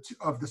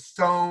the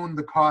stone,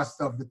 the cost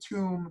of the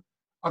tomb,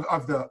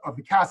 of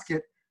the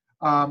casket,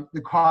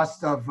 the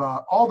cost of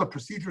all the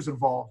procedures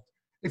involved.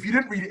 If you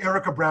didn't read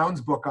Erica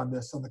Brown's book on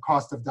this, on the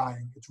cost of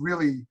dying, it's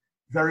really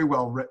very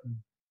well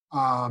written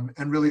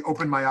and really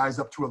opened my eyes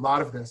up to a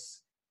lot of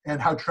this and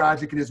how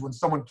tragic it is when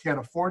someone can't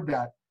afford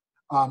that,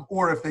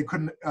 or if they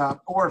couldn't,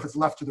 or if it's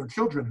left to their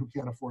children who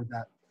can't afford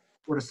that,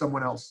 or to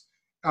someone else.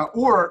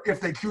 Or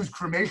if they choose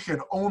cremation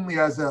only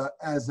as a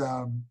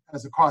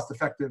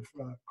cost-effective,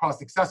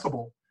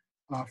 cost-accessible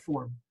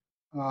form.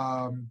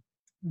 But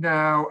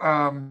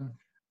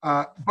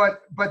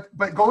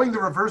going the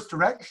reverse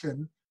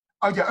direction.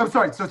 Oh yeah, I'm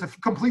sorry. So to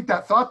complete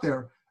that thought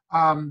there,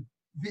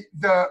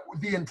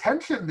 the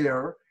intention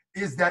there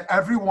is that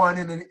everyone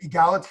in an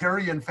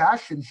egalitarian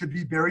fashion should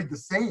be buried the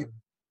same.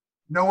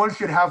 No one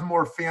should have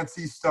more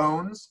fancy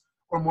stones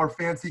or more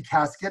fancy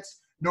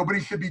caskets.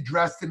 Nobody should be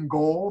dressed in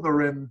gold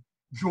or in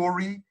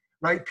jewelry,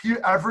 right?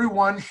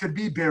 Everyone should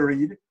be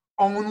buried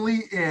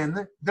only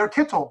in their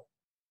kittel,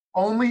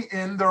 only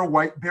in their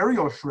white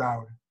burial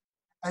shroud.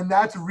 And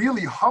that's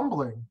really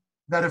humbling,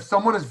 that if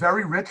someone is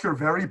very rich or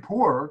very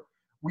poor,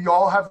 we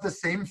all have the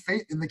same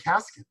fate in the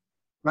casket,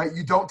 right?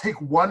 You don't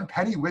take one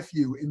penny with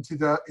you into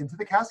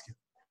the casket.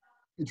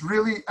 It's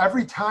really,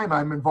 every time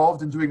I'm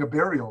involved in doing a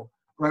burial,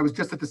 or I was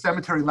just at the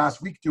cemetery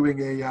last week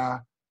doing an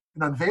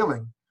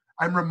unveiling,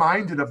 I'm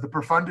reminded of the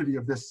profundity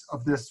of this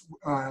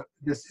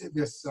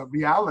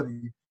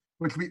reality,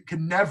 which we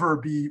can never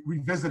be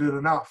revisited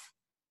enough.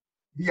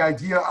 The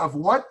idea of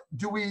what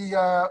do we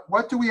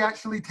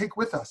actually take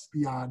with us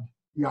beyond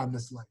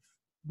this life?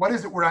 What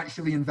is it we're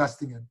actually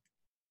investing in?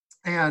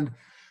 And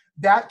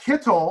that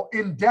kittel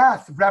in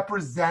death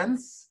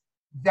represents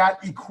that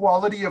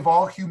equality of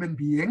all human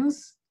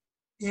beings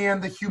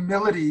and the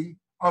humility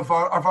of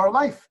our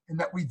life, and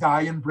that we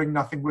die and bring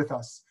nothing with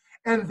us.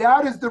 And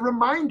that is the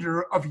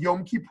reminder of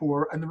Yom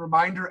Kippur and the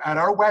reminder at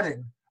our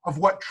wedding of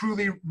what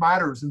truly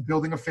matters in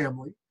building a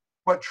family,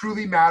 what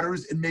truly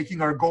matters in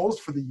making our goals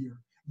for the year.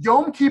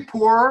 Yom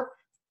Kippur,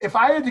 if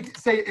I had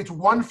to say it's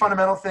one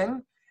fundamental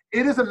thing,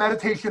 it is a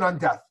meditation on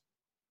death.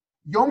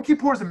 Yom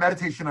Kippur is a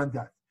meditation on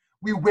death.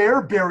 We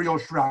wear burial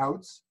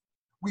shrouds.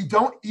 We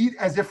don't eat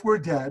as if we're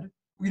dead.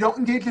 We don't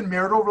engage in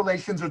marital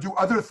relations or do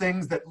other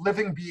things that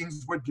living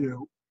beings would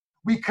do.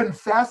 We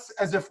confess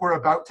as if we're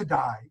about to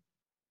die,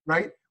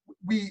 right?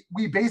 We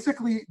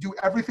basically do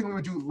everything we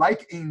would do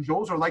like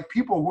angels or like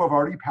people who have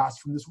already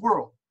passed from this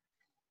world.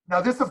 Now,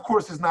 this, of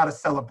course, is not a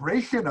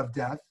celebration of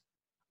death,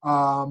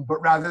 but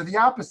rather the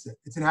opposite.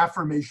 It's an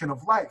affirmation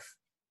of life,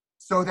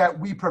 so that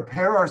we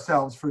prepare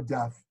ourselves for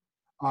death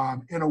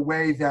in a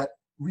way that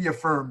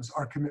reaffirms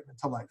our commitment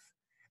to life.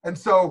 And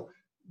so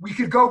we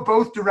could go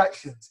both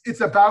directions. It's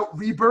about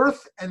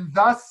rebirth, and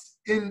thus,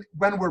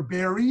 when we're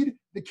buried,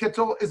 the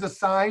kittel is a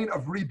sign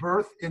of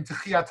rebirth in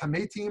Techiyat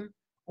HaMetim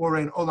or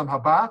in Olam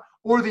Haba,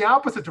 or the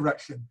opposite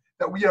direction,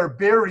 that we are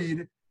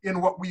buried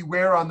in what we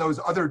wear on those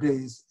other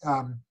days,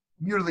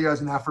 merely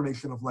as an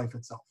affirmation of life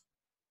itself.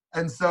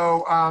 And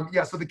so,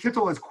 so the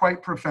kittel is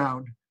quite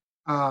profound,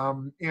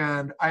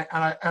 and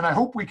I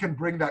hope we can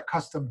bring that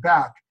custom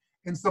back.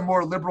 In some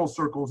more liberal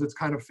circles, it's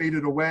kind of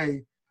faded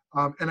away,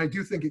 and I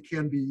do think it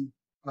can be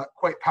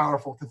quite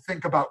powerful to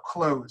think about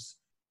clothes.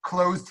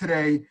 Clothes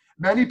today,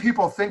 many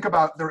people think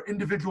about their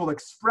individual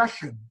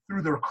expression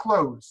through their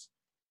clothes.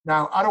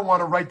 Now, I don't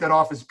want to write that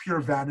off as pure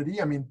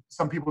vanity. I mean,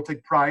 some people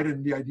take pride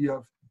in the idea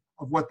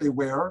of what they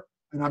wear,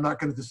 and I'm not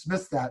going to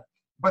dismiss that.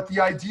 But the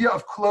idea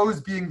of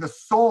clothes being the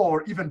sole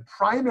or even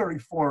primary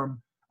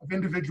form of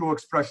individual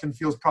expression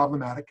feels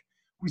problematic.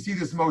 We see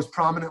this most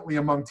prominently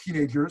among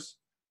teenagers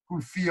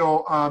who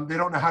feel they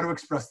don't know how to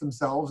express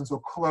themselves, and so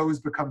clothes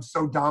become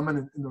so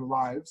dominant in their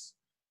lives.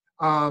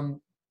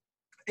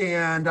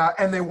 And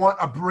they want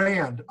a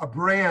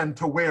brand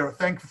to wear.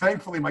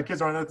 Thankfully, my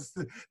kids aren't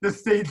at this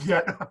stage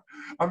yet.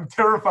 I'm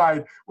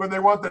terrified when they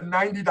want the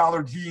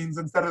 $90 jeans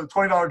instead of the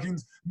 $20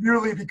 jeans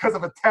merely because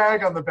of a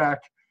tag on the back,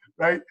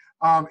 right?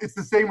 It's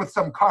the same with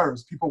some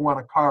cars. People want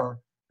a car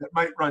that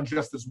might run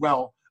just as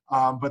well,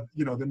 but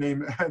the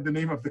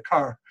name of the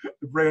car,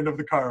 the brand of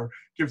the car,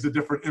 gives a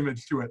different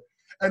image to it.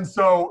 And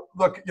so,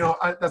 look,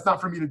 that's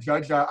not for me to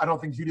judge. I don't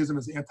think Judaism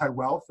is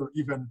anti-wealth or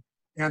even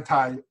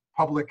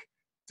anti-public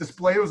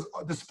displays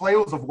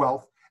of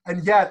wealth,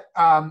 and yet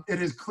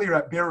it is clear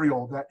at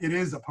burial that it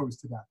is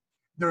opposed to that.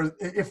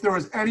 If there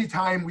is any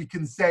time we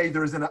can say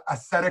there is an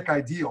ascetic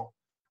ideal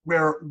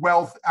where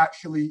wealth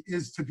actually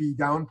is to be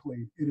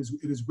downplayed, it is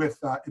with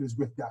death. It is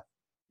with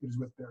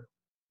burial.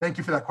 Thank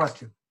you for that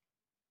question.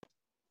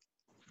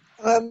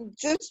 I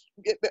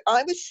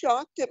was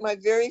shocked at my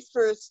very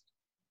first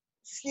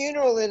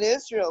funeral in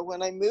Israel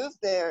when I moved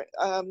there.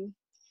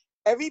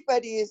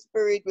 Everybody is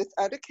buried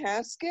without a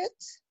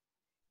casket,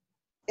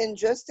 in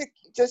just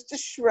a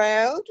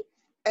shroud,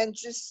 and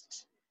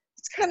it's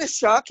kind of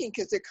shocking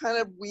because they're kind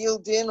of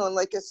wheeled in on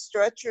like a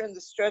stretcher, and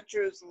the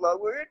stretcher is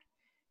lowered,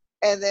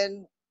 and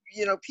then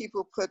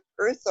people put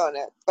earth on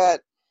it.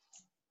 But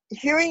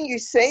hearing you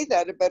say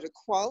that about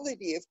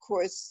equality, of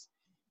course,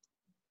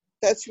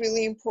 that's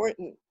really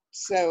important.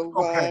 So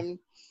okay.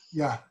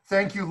 Yeah,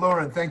 thank you,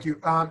 Lauren. Thank you.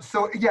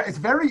 It's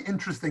very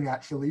interesting,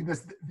 actually,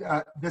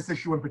 this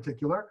issue in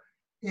particular.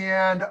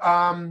 And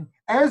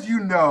as you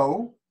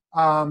know,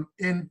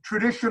 in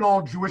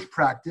traditional Jewish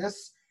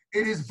practice,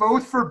 it is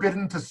both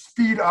forbidden to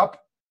speed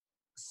up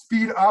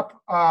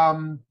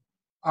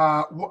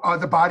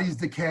the body's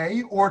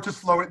decay or to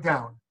slow it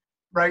down,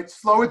 right?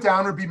 Slow it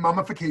down would be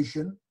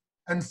mummification,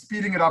 and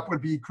speeding it up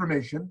would be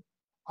cremation.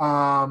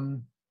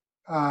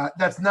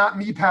 That's not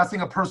me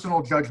passing a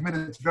personal judgment.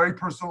 It's very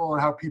personal on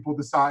how people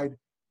decide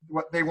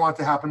what they want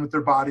to happen with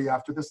their body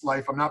after this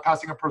life. I'm not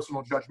passing a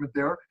personal judgment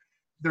there.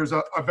 There's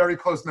a very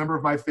close member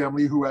of my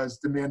family who has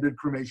demanded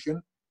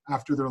cremation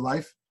after their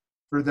life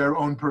for their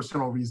own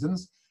personal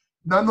reasons.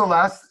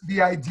 Nonetheless, the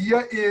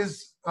idea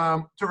is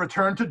to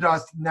return to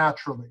dust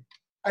naturally.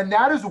 And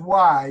that is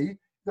why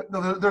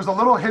there's a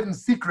little hidden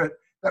secret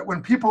that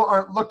when people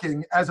aren't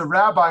looking, as a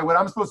rabbi, what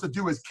I'm supposed to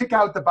do is kick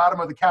out the bottom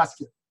of the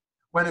casket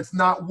when it's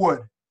not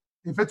wood.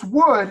 If it's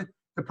wood,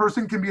 the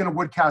person can be in a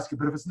wood casket.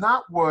 But if it's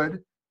not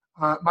wood,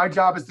 my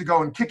job is to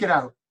go and kick it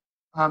out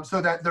so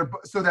that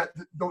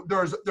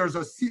there's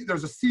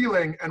a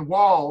ceiling and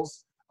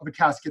walls of a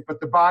casket,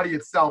 but the body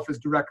itself is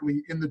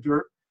directly in the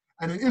dirt.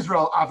 And in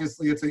Israel,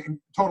 obviously, it's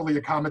totally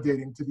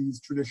accommodating to these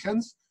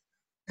traditions.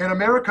 In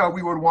America,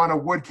 we would want a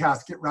wood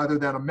casket rather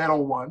than a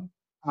metal one,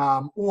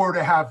 or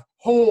to have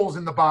holes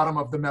in the bottom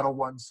of the metal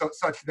one,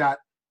 such that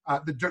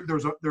the dirt,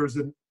 there's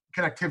a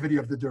connectivity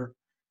of the dirt.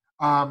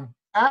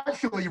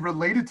 Actually,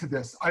 related to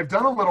this, I've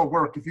done a little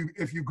work.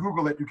 If you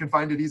Google it, you can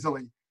find it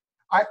easily.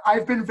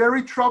 I've been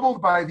very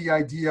troubled by the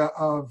idea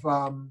of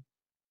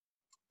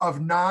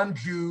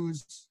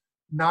non-Jews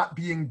not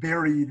being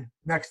buried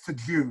next to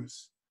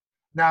Jews.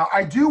 Now,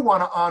 I do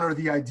want to honor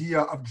the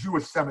idea of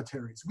Jewish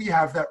cemeteries. We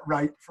have that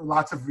right for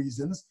lots of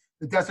reasons.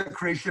 The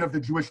desecration of the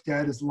Jewish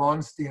dead is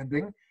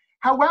long-standing.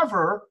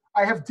 However,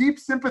 I have deep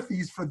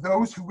sympathies for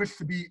those who wish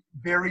to be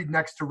buried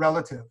next to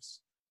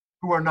relatives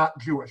who are not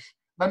Jewish.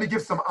 Let me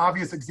give some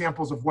obvious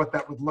examples of what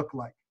that would look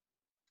like.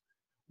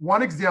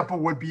 One example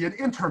would be an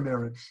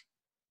intermarriage.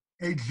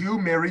 A Jew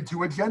married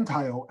to a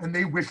Gentile, and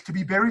they wish to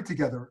be buried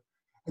together.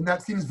 And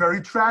that seems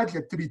very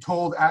tragic to be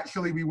told,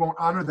 actually, we won't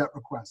honor that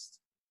request.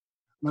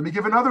 Let me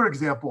give another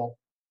example.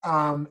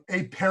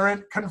 A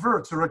parent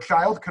converts or a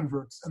child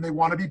converts and they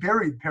want to be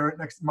buried,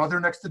 mother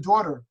next to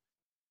daughter.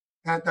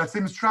 And that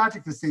seems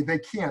tragic to say they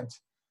can't.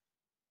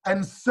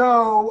 And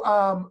so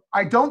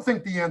I don't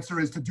think the answer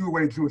is to do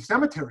away with Jewish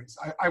cemeteries.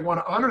 I want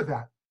to honor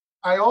that.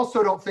 I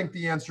also don't think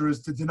the answer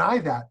is to deny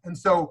that. And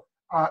so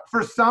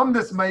for some,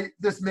 this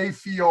may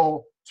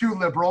feel too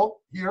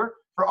liberal here.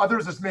 For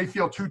others, this may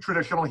feel too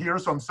traditional here.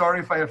 So I'm sorry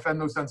if I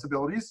offend those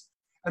sensibilities.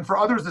 And for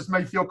others, this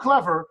may feel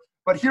clever.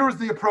 But here's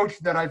the approach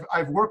that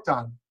I've worked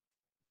on.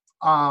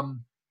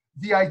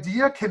 The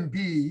idea can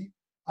be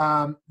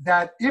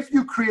that if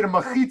you create a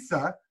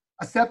machitza,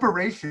 a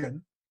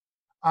separation,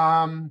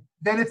 then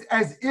it's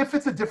as if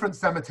it's a different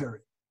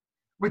cemetery,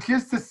 which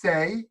is to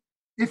say,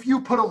 if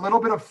you put a little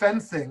bit of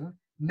fencing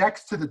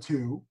next to the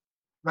two,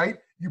 right?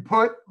 You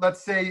put,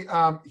 let's say,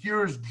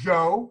 here's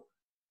Joe,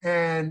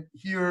 and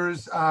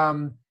here's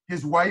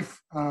his wife,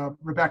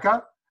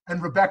 Rebecca,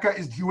 and Rebecca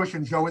is Jewish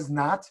and Joe is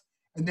not.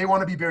 And they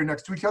want to be buried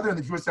next to each other in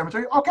the Jewish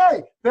cemetery.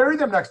 Okay, bury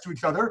them next to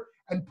each other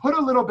and put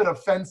a little bit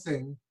of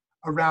fencing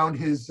around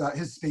his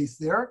space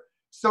there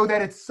so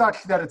that it's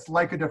such that it's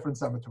like a different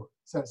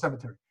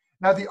cemetery.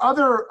 Now, the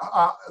other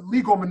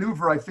legal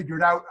maneuver I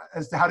figured out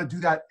as to how to do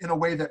that in a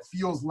way that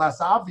feels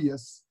less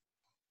obvious,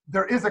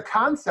 there is a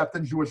concept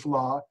in Jewish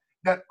law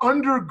that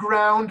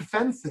underground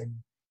fencing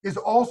is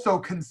also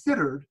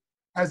considered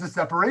as a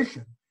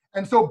separation.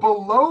 And so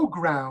below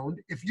ground,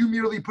 if you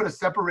merely put a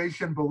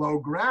separation below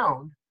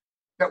ground,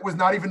 that was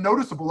not even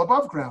noticeable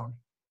above ground,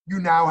 you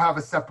now have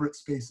a separate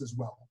space as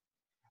well.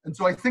 And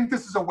so I think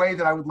this is a way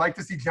that I would like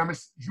to see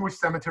Jewish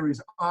cemeteries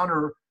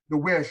honor the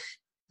wish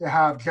to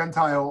have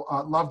Gentile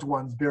loved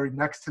ones buried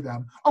next to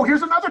them. Oh,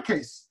 here's another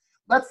case.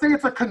 Let's say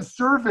it's a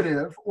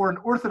conservative or an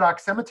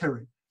Orthodox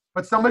cemetery,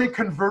 but somebody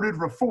converted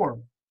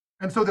Reform.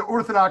 And so the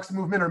Orthodox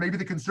movement, or maybe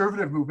the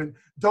conservative movement,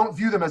 don't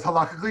view them as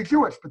halakhically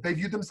Jewish, but they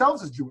view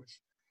themselves as Jewish.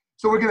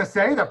 So we're going to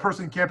say that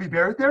person can't be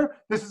buried there.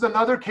 This is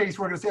another case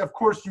where we're going to say, of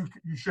course, you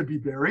should be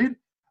buried,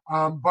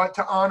 but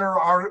to honor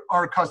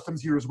our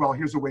customs here as well,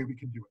 here's a way we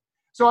can do it.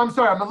 So I'm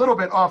sorry, I'm a little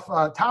bit off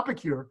topic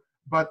here,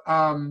 but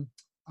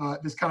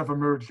this kind of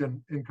emerged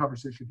in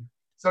conversation here.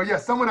 So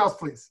yes, someone else,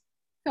 please.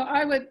 So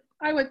I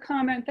would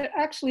comment that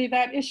actually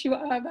that issue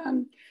of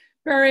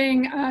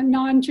burying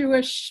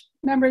non-Jewish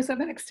members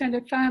of an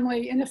extended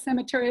family in a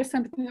cemetery is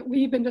something that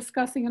we've been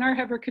discussing in our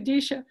Hever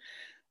Kadisha.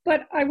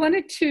 But I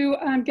wanted to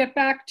get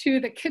back to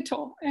the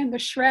kittel and the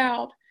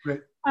shroud,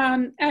 Great.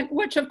 And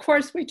which, of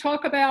course, we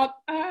talk about,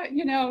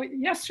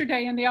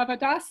 yesterday in the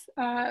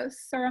Avodas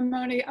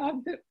ceremony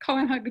of the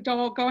Kohen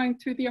HaGadol going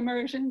through the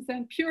immersions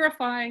and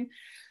purifying.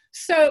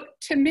 So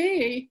to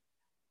me,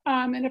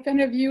 and if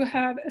any of you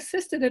have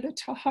assisted at a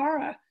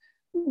Tahara,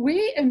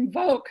 we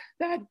invoke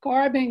that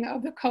garbing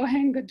of the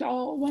Kohen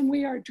Gadol when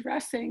we are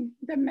dressing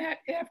the Met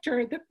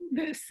after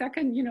the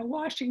second,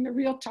 washing, the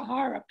real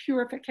Tahara,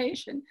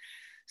 purification.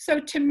 So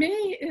to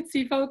me, it's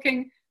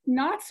evoking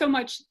not so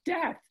much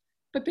death,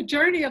 but the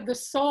journey of the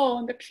soul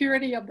and the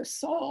purity of the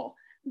soul.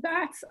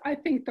 That's, I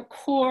think, the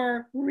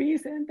core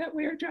reason that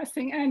we're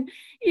dressing. And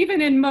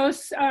even in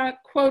most,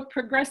 quote,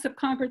 progressive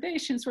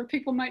congregations where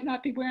people might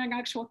not be wearing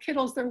actual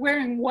kittles, they're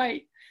wearing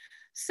white.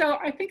 So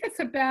I think it's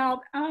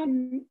about,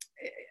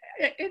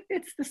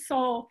 it's the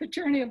soul, the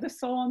journey of the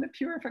soul and the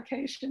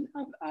purification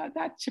of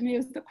that, to me,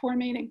 is the core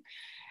meaning.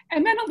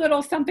 And then a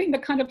little something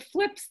that kind of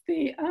flips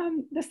the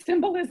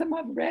symbolism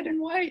of red and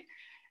white.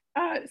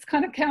 It's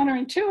kind of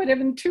counterintuitive.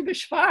 In Tu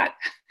B'Shvat,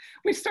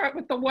 we start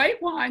with the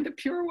white wine, the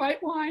pure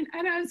white wine.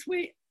 And as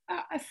we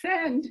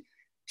ascend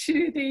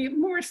to the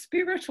more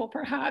spiritual,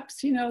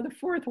 perhaps, the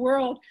fourth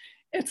world,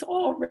 it's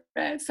all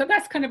red. So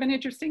that's kind of an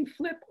interesting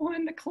flip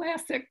on the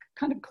classic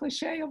kind of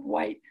cliche of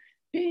white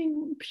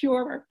being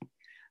pure.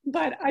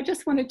 But I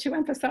just wanted to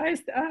emphasize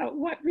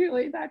what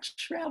really that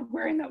shroud,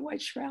 wearing that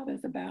white shroud,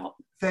 is about.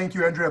 Thank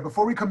you, Andrea.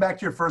 Before we come back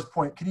to your first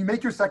point, can you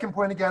make your second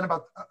point again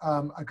about,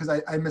 because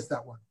I missed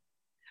that one.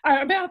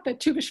 About the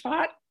Tu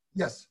B'Shvat?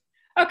 Yes.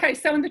 Okay,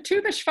 so in the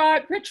Tu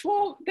B'Shvat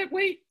ritual that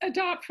we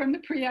adopt from the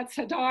Priyat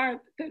Hadar,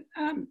 that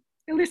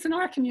at least in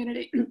our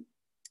community.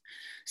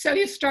 So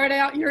you start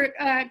out, you're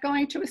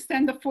going to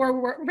ascend the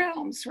four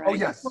realms, right? Oh,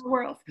 yes. The four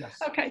worlds. Yes.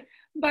 Okay,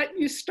 but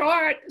you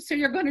start, so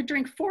you're going to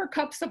drink 4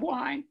 cups of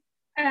wine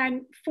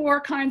and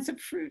 4 kinds of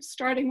fruits,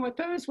 starting with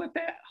those with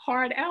the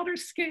hard outer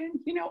skin,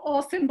 you know,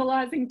 all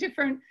symbolizing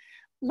different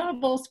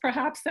levels,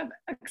 perhaps, of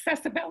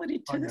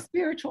accessibility to the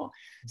spiritual.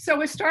 So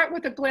we start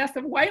with a glass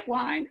of white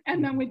wine,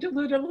 and then we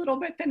dilute it a little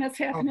bit, then it's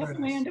half and half,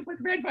 and we end up with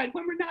red wine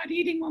when we're not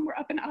eating, when we're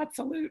up in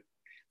absolute.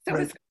 So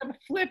it's kind of a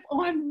flip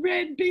on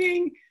red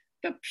being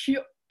the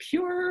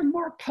pure,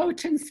 more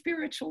potent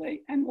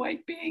spiritually, and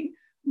white being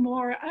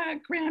more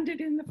grounded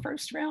in the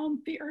first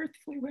realm, the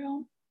earthly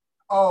realm.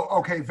 Oh,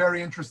 okay,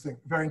 very interesting,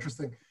 very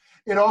interesting.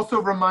 It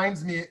also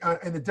reminds me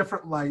in a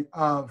different light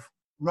of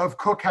Rav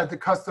Kook had the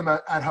custom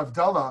at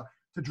Havdalah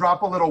to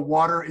drop a little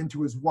water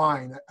into his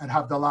wine at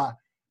Havdalah,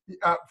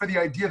 for the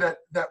idea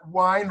that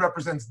wine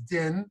represents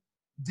din,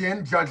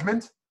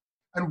 judgment,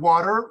 and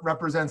water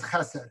represents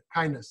chesed,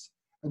 kindness.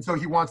 And so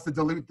he wants to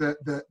dilute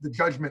the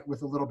judgment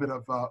with a little bit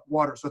of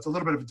water. So it's a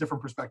little bit of a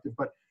different perspective.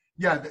 But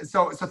yeah,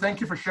 so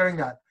thank you for sharing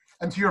that.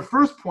 And to your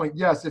first point,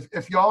 yes,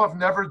 if y'all have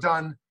never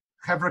done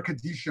Chevra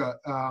Kadisha,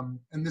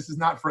 and this is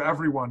not for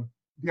everyone,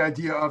 the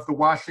idea of the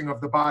washing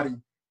of the body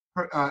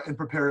in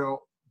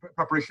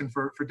preparation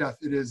for death,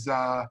 it is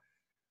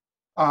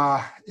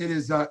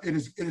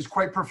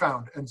quite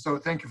profound. And so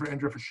thank you for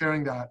Andrea for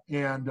sharing that.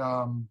 And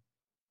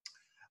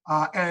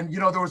you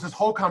know, there was this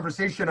whole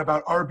conversation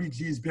about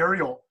RBG's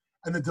burial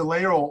and the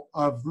delayal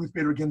of Ruth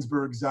Bader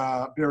Ginsburg's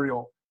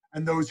burial,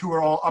 and those who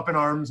are all up in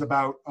arms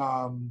about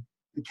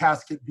the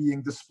casket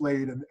being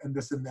displayed and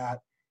this and that.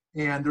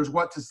 And there's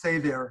what to say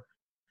there.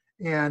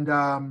 And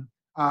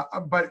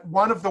but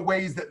one of the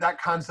ways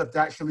that concept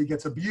actually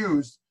gets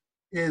abused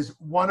is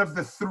one of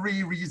the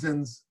 3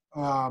 reasons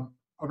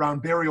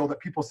around burial that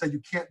people say you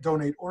can't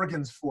donate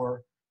organs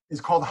for is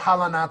called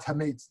halanat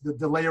hametz, the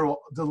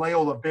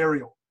delayal of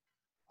burial.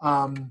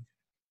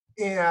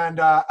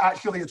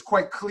 Actually, it's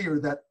quite clear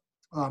that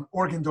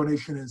organ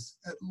donation is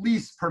at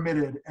least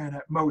permitted and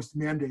at most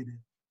mandated.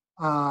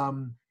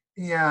 And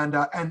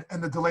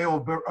the delay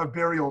of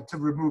burial to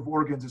remove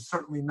organs is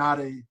certainly not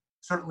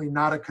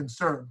a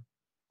concern.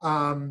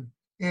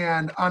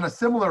 And on a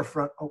similar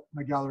front, oh,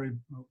 my gallery.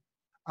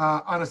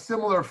 On a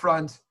similar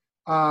front,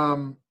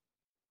 I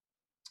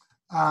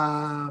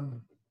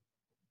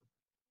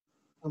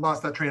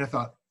lost that train of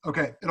thought.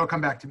 Okay, it'll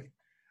come back to me.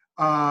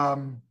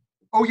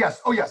 Oh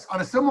yes. On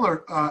a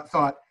similar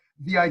thought,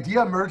 the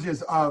idea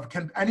emerges of,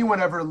 can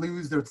anyone ever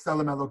lose their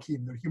tselem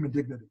elokim, their human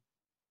dignity?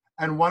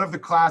 And one of the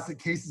classic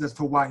cases as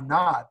to why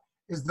not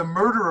is the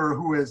murderer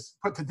who is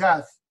put to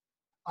death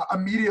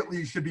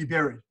immediately should be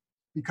buried,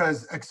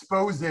 because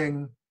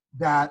exposing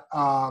that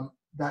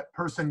that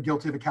person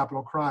guilty of a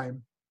capital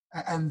crime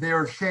and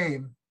their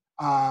shame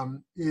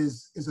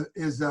is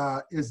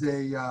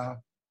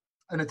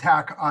an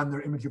attack on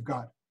their image of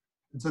God.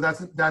 And so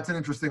that's an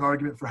interesting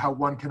argument for how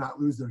one cannot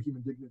lose their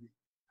human dignity.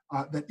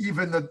 That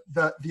even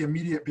the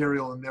immediate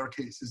burial in their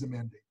case is a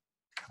mandate.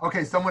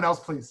 Okay, someone else,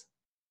 please.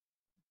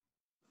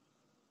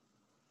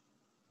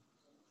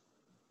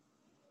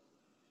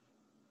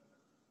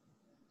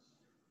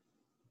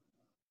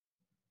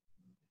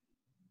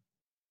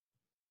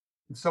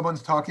 If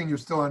someone's talking, you're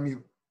still on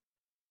mute.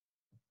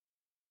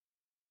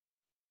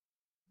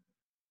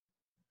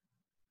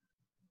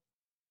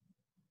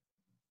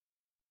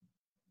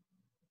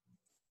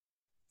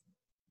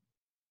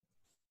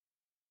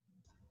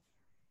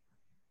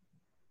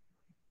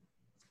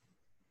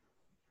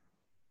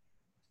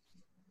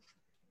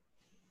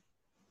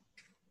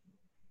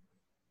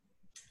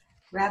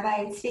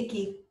 Rabbi, it's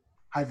Vicki.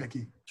 Hi,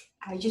 Vicki.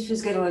 I just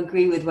was going to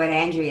agree with what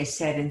Andrea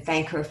said and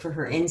thank her for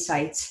her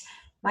insights.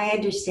 My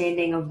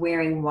understanding of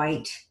wearing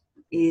white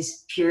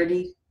is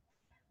purity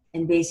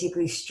and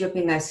basically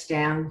stripping us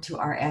down to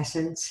our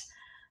essence.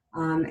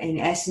 And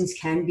essence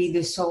can be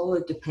the soul.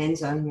 It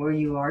depends on where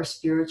you are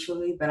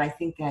spiritually, but I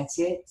think that's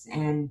it.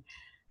 And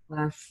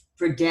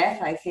for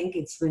death, I think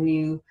it's when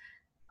you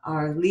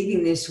are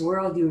leaving this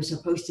world, you're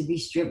supposed to be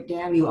stripped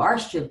down. You are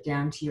stripped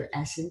down to your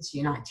essence.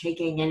 You're not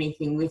taking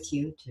anything with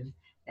you, to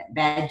that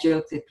bad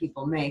joke that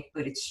people make,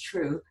 but it's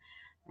true.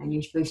 And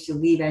you're supposed to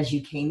leave as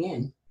you came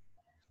in.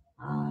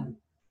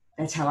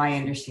 That's how I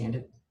understand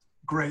it.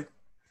 Great.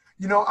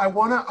 You know, I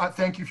want to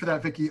thank you for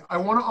that, Vicki. I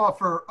want to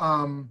offer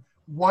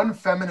one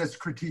feminist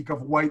critique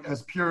of white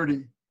as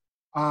purity,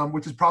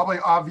 which is probably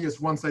obvious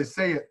once I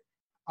say it.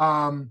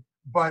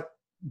 But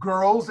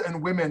girls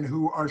and women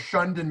who are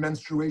shunned in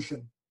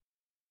menstruation,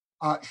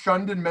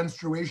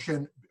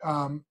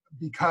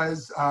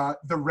 because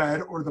the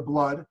red or the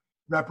blood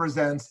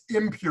represents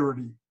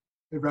impurity.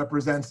 It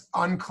represents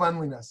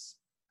uncleanliness.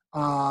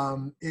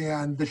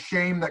 And the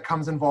shame that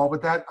comes involved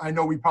with that. I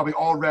know we probably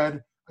all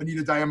read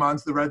Anita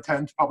Diamond's The Red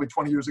Tent probably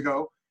 20 years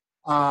ago,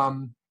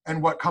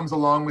 and what comes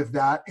along with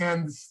that.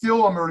 And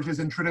still emerges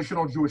in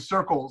traditional Jewish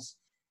circles,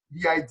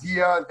 the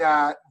idea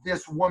that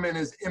this woman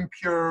is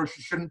impure,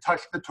 she shouldn't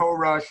touch the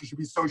Torah, she should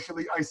be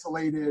socially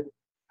isolated.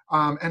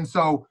 And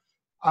so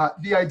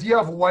The idea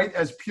of white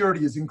as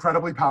purity is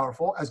incredibly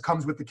powerful, as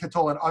comes with the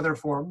kittel and other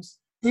forms.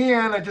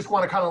 And I just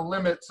want to kind of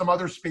limit some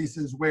other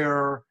spaces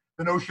where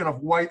the notion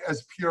of white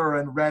as pure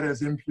and red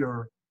as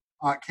impure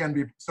can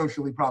be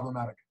socially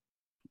problematic.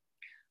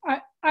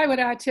 I would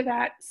add to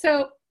that.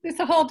 So there's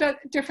a whole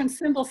different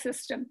symbol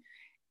system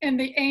in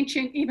the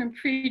ancient, even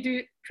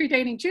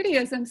predating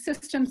Judaism,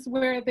 systems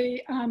where there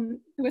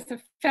was a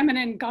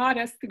feminine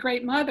goddess, the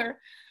Great Mother.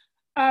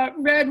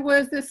 Red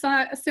was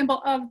a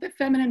symbol of the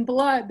feminine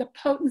blood, the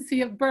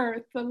potency of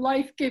birth, the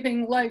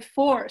life-giving life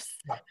force.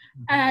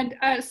 And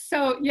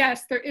so,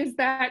 yes, there is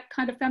that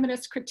kind of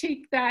feminist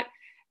critique that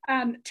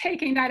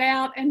taking that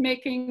out and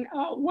making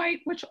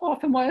white, which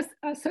often was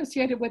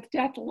associated with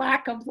death,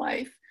 lack of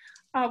life,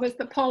 was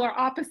the polar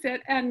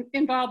opposite and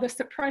involved the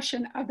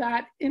suppression of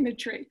that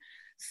imagery.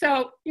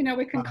 So, you know,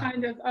 we can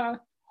kind of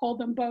hold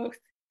them both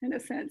in a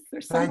sense.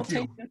 They're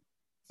simultaneous.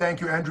 Thank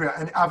you, Andrea.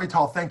 And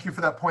Avital, thank you for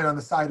that point on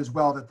the side as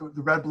well, that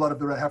the red blood of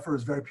the red heifer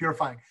is very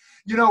purifying.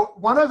 You know,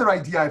 one other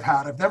idea I've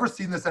had, I've never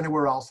seen this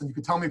anywhere else, and you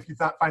can tell me if you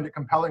find it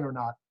compelling or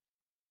not,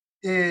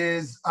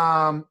 is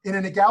in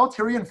an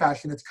egalitarian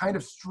fashion, it's kind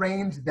of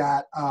strange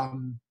that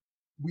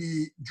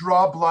we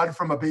draw blood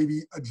from a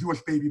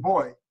Jewish baby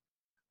boy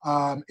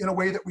in a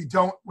way that we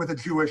don't with a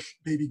Jewish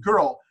baby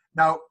girl.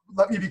 Now,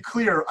 let me be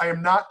clear, I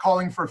am not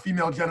calling for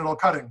female genital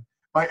cutting.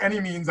 By any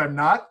means, I'm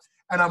not.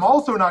 And I'm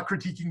also not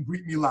critiquing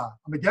Brit Milah.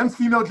 I'm against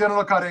female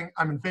genital cutting.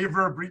 I'm in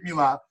favor of Brit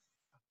Milah.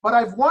 But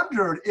I've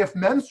wondered if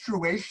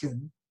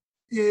menstruation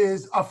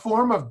is a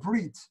form of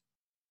Brit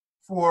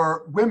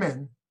for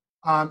women,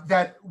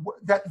 that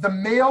the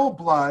male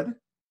blood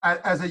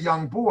as a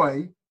young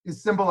boy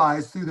is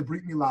symbolized through the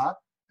Brit Milah,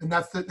 and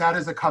that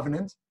is a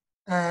covenant.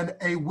 And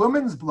a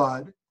woman's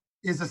blood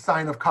is a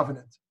sign of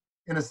covenant,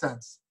 in a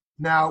sense.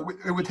 Now,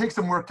 it would take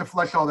some work to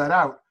flesh all that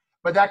out,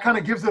 but that kind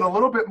of gives it a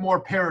little bit more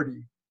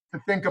parity to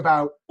think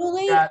about.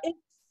 That.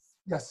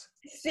 Yes.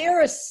 Is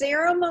there a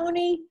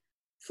ceremony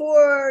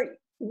for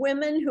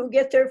women who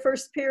get their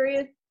first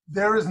period?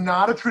 There is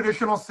not a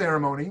traditional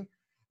ceremony.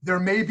 There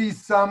may be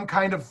some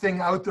kind of thing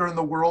out there in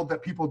the world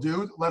that people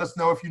do. Let us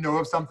know if you know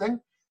of something.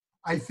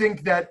 I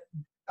think that,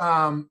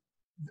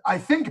 I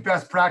think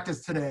best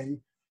practice today,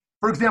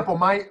 for example,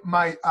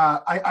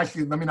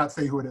 actually, let me not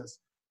say who it is.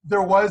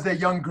 There was a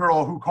young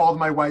girl who called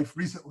my wife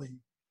recently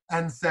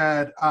and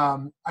said,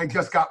 I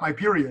just got my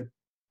period.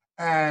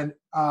 And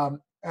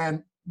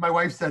my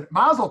wife said,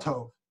 Mazel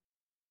Tov.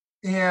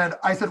 And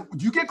I said,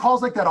 do you get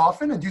calls like that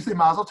often? And do you say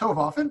Mazel Tov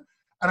often?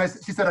 And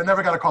she said, I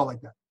never got a call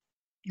like that.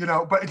 You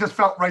know, but it just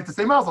felt right to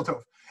say Mazel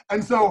Tov.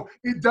 And so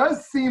it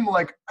does seem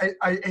like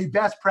a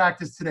best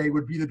practice today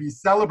would be to be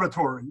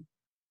celebratory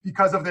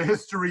because of the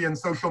history and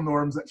social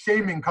norms that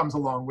shaming comes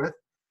along with.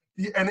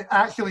 And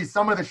actually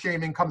some of the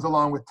shaming comes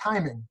along with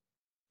timing.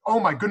 Oh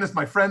my goodness,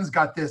 my friends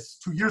got this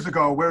 2 years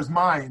ago. Where's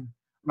mine?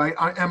 Right?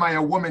 Am I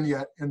a woman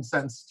yet? In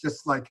sense,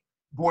 just like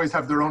boys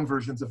have their own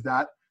versions of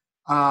that.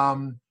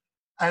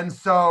 And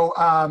so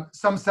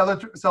some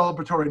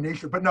celebratory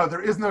nature, but no,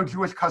 there is no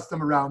Jewish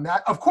custom around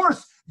that. Of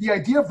course, the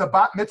idea of the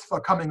bat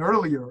mitzvah coming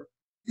earlier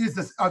is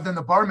this than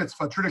the bar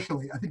mitzvah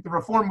traditionally. I think the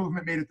Reform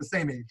movement made it the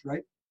same age,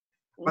 right?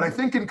 But I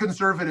think in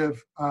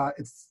conservative,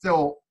 it's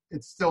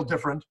still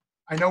different.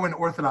 I know in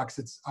Orthodox,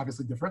 it's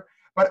obviously different.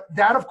 But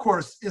that, of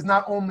course, is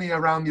not only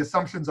around the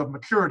assumptions of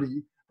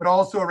maturity, but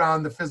also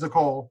around the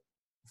physical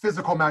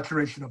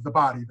maturation of the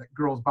body, that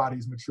girls'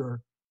 bodies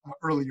mature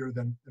earlier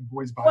than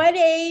boys' bodies. What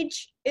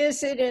age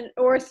is it in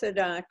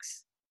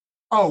Orthodox?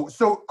 Oh,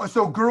 so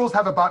girls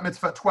have a bat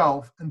mitzvah at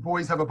 12 and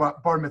boys have a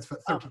bar mitzvah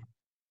at 13. Oh.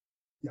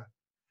 Yeah.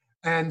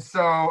 And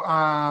so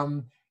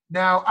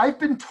now I've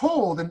been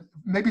told, and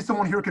maybe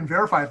someone here can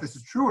verify if this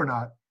is true or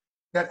not,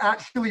 that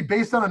actually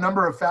based on a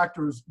number of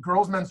factors,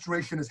 girls'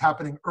 menstruation is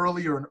happening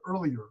earlier and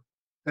earlier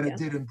than it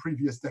did in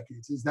previous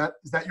decades. Is that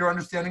your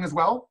understanding as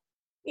well?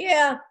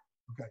 Yeah.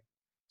 Okay.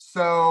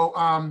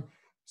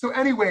 So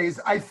anyways,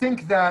 I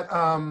think that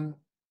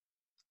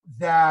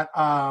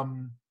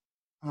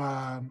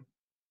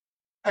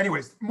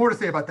anyways, more to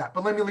say about that,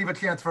 but let me leave a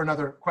chance for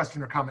another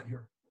question or comment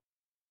here.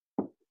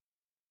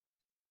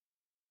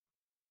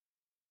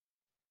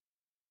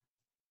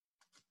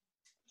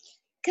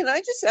 Can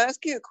I just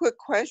ask you a quick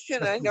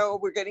question? I know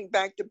we're getting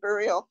back to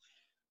burial.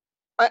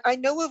 I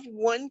know of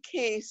one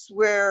case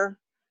where,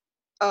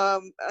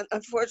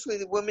 unfortunately,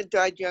 the woman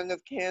died young of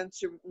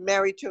cancer,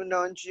 married to a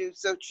non-Jew.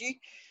 So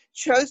she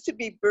chose to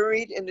be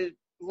buried in a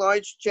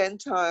large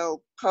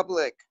Gentile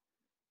public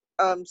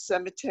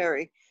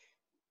cemetery.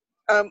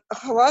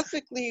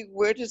 Halakhically,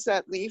 where does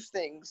that leave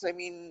things? I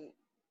mean,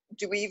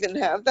 do we even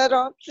have that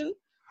option?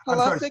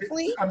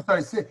 Halakhically? I'm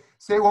sorry, say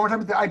it one more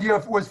time. The idea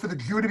was for the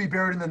Jew to be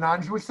buried in the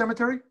non-Jewish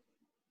cemetery?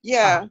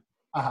 Yeah.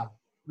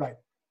 Right.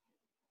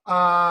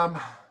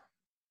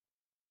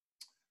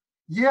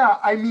 Yeah,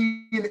 I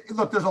mean,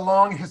 look, there's a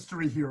long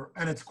history here,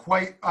 and it's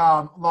quite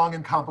long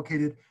and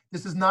complicated.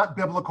 This is not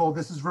biblical,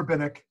 this is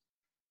rabbinic.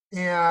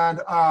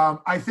 And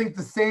I think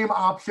the same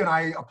option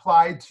I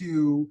applied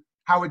to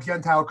how a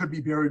Gentile could be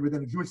buried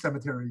within a Jewish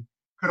cemetery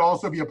could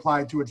also be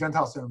applied to a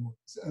Gentile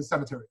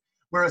cemetery.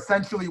 where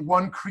essentially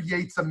one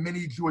creates a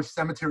mini Jewish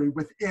cemetery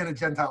within a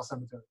Gentile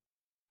cemetery,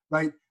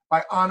 right?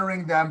 By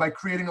honoring them, by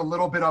creating a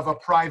little bit of a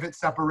private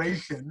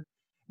separation.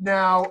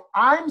 Now,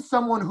 I'm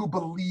someone who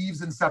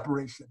believes in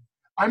separation.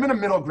 I'm in a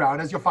middle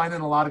ground, as you'll find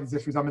in a lot of these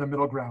issues, I'm in a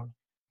middle ground.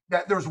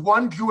 That there's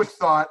one Jewish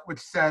thought which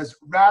says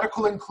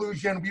radical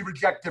inclusion, we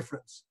reject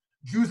difference.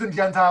 Jews and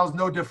Gentiles,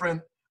 no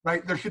different,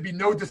 right? There should be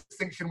no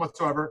distinction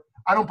whatsoever.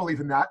 I don't believe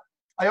in that.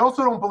 I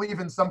also don't believe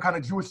in some kind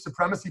of Jewish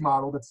supremacy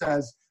model that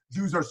says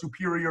Jews are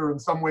superior, in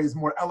some ways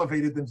more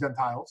elevated than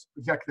Gentiles.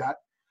 Reject that.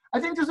 I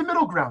think there's a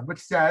middle ground which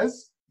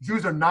says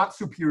Jews are not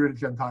superior to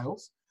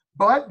Gentiles,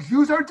 but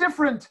Jews are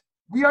different.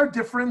 We are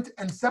different,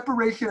 and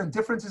separation and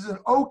difference is an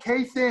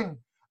okay thing.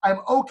 I'm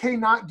okay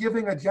not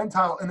giving a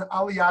Gentile an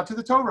aliyah to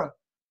the Torah.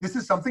 This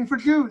is something for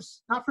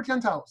Jews, not for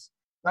Gentiles,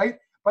 right?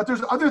 But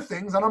there's other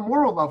things on a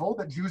moral level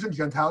that Jews and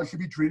Gentiles should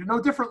be treated no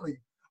differently.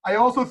 I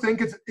also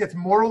think it's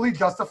morally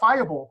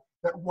justifiable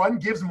that one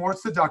gives more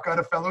tzedakah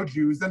to fellow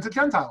Jews than to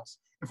Gentiles.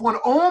 If one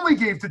only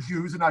gave to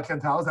Jews and not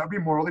Gentiles, that would be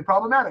morally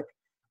problematic.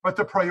 But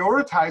to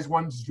prioritize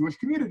one's Jewish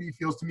community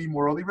feels to me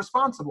morally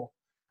responsible.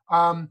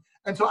 And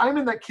so I'm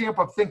in that camp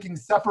of thinking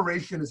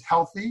separation is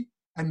healthy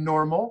and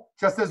normal,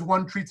 just as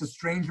one treats a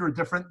stranger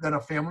different than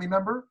a family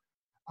member.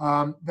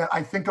 That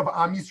I think of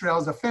Am Yisrael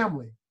as a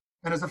family.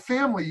 And as a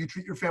family, you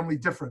treat your family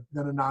different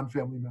than a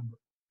non-family member.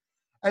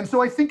 And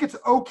so I think it's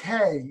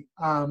okay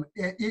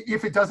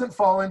if it doesn't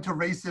fall into a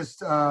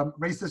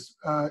racist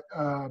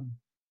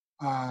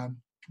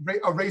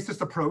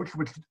approach,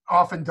 which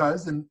often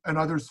does in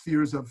other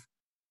spheres of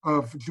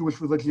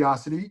Jewish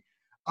religiosity,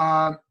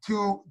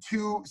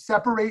 to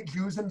separate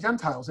Jews and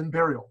Gentiles in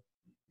burial.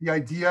 The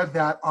idea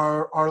that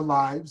our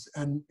lives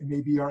and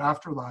maybe our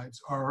afterlives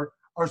are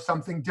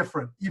something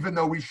different, even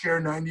though we share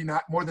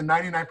more than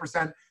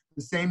 99%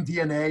 the same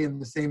DNA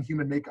and the same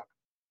human makeup.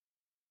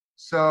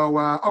 So,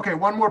 okay,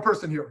 one more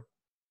person here.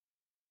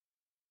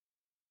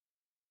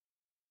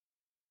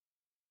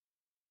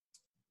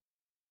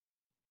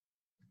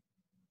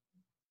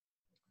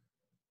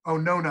 Oh,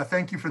 Nona,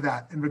 thank you for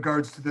that in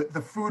regards to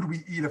the food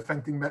we eat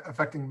affecting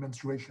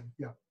menstruation.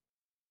 Yeah.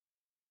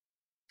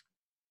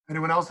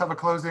 Anyone else have a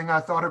closing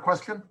thought or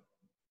question?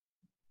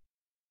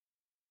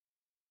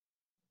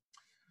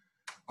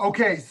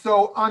 Okay,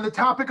 so on the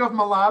topic of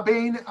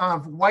malabain,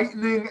 of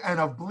whitening and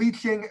of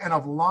bleaching and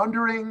of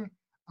laundering,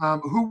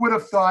 who would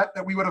have thought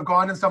that we would have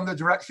gone in some of the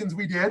directions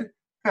we did?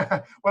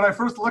 When I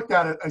first looked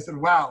at it, I said,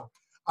 wow.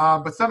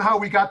 But somehow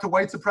we got to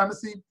white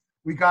supremacy.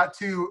 We got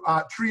to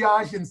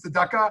triage in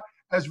tzedakah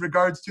as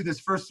regards to this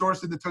first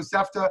source in the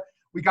Tosefta.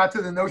 We got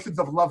to the notions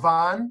of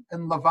Lavan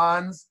and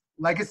Lavan's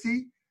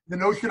legacy, the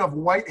notion of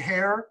white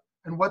hair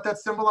and what that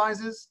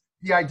symbolizes,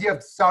 the idea of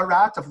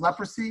tsarat, of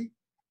leprosy,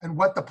 and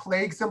what the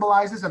plague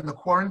symbolizes and the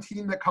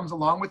quarantine that comes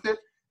along with it,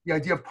 the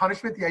idea of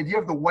punishment, the idea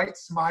of the white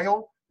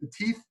smile, the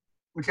teeth,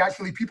 which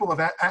actually people of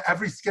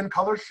every skin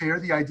color share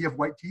the idea of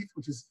white teeth,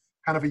 which is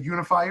kind of a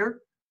unifier,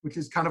 which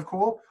is kind of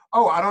cool.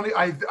 Oh,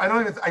 I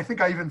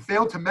think I even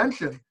failed to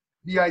mention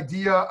the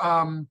idea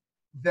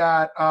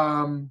that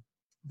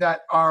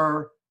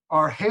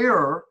our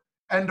hair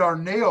and our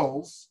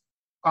nails,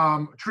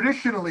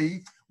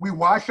 traditionally, we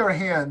wash our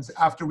hands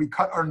after we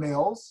cut our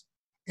nails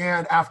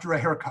and after a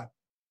haircut.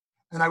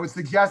 And I would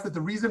suggest that the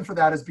reason for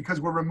that is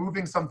because we're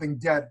removing something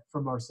dead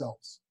from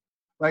ourselves,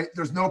 right?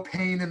 There's no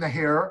pain in the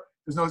hair.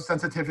 There's no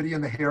sensitivity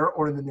in the hair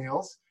or in the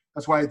nails.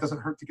 That's why it doesn't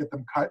hurt to get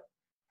them cut.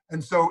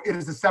 And so it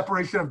is a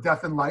separation of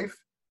death and life,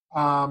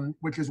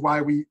 which is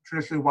why we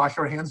traditionally wash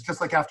our hands.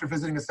 Just like after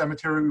visiting a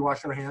cemetery, we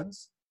wash our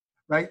hands,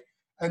 right?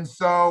 And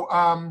so,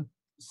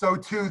 so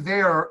too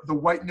there, the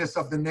whiteness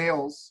of the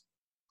nails,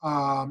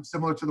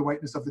 similar to the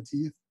whiteness of the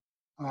teeth.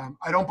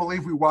 I don't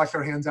believe we wash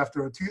our hands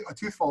after a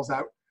tooth falls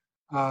out.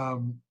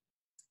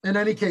 In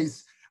any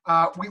case,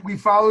 we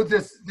followed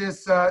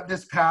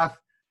this path,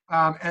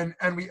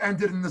 and we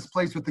ended in this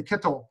place with the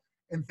kittel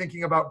and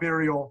thinking about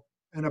burial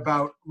and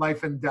about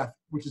life and death,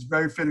 which is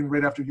very fitting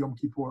right after Yom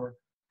Kippur,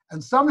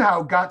 and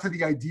somehow got to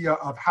the idea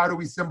of how do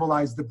we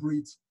symbolize the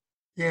brit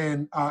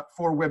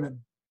for women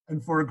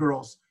and for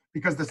girls,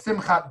 because the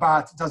Simchat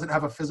Bat doesn't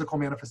have a physical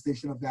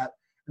manifestation of that,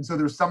 and so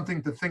there's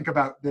something to think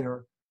about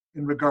there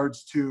in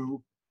regards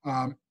to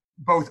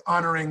both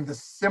honoring the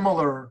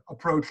similar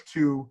approach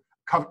to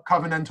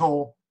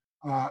covenantal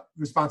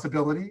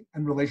responsibility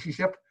and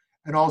relationship,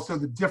 and also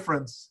the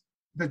difference,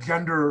 the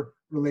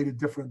gender-related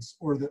difference,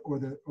 or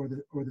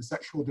the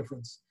sexual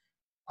difference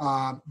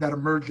that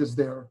emerges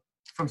there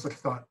from such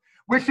thought.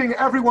 Wishing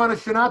everyone a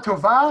Shana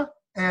Tova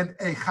and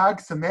a Chag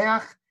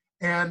Sameach,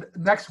 and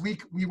next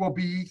week we will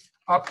be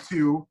up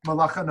to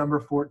Malacha number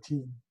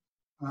 14,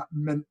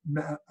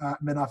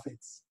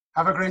 Menafetz.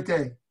 Have a great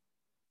day.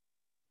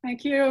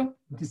 Thank you.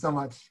 Thank you so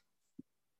much.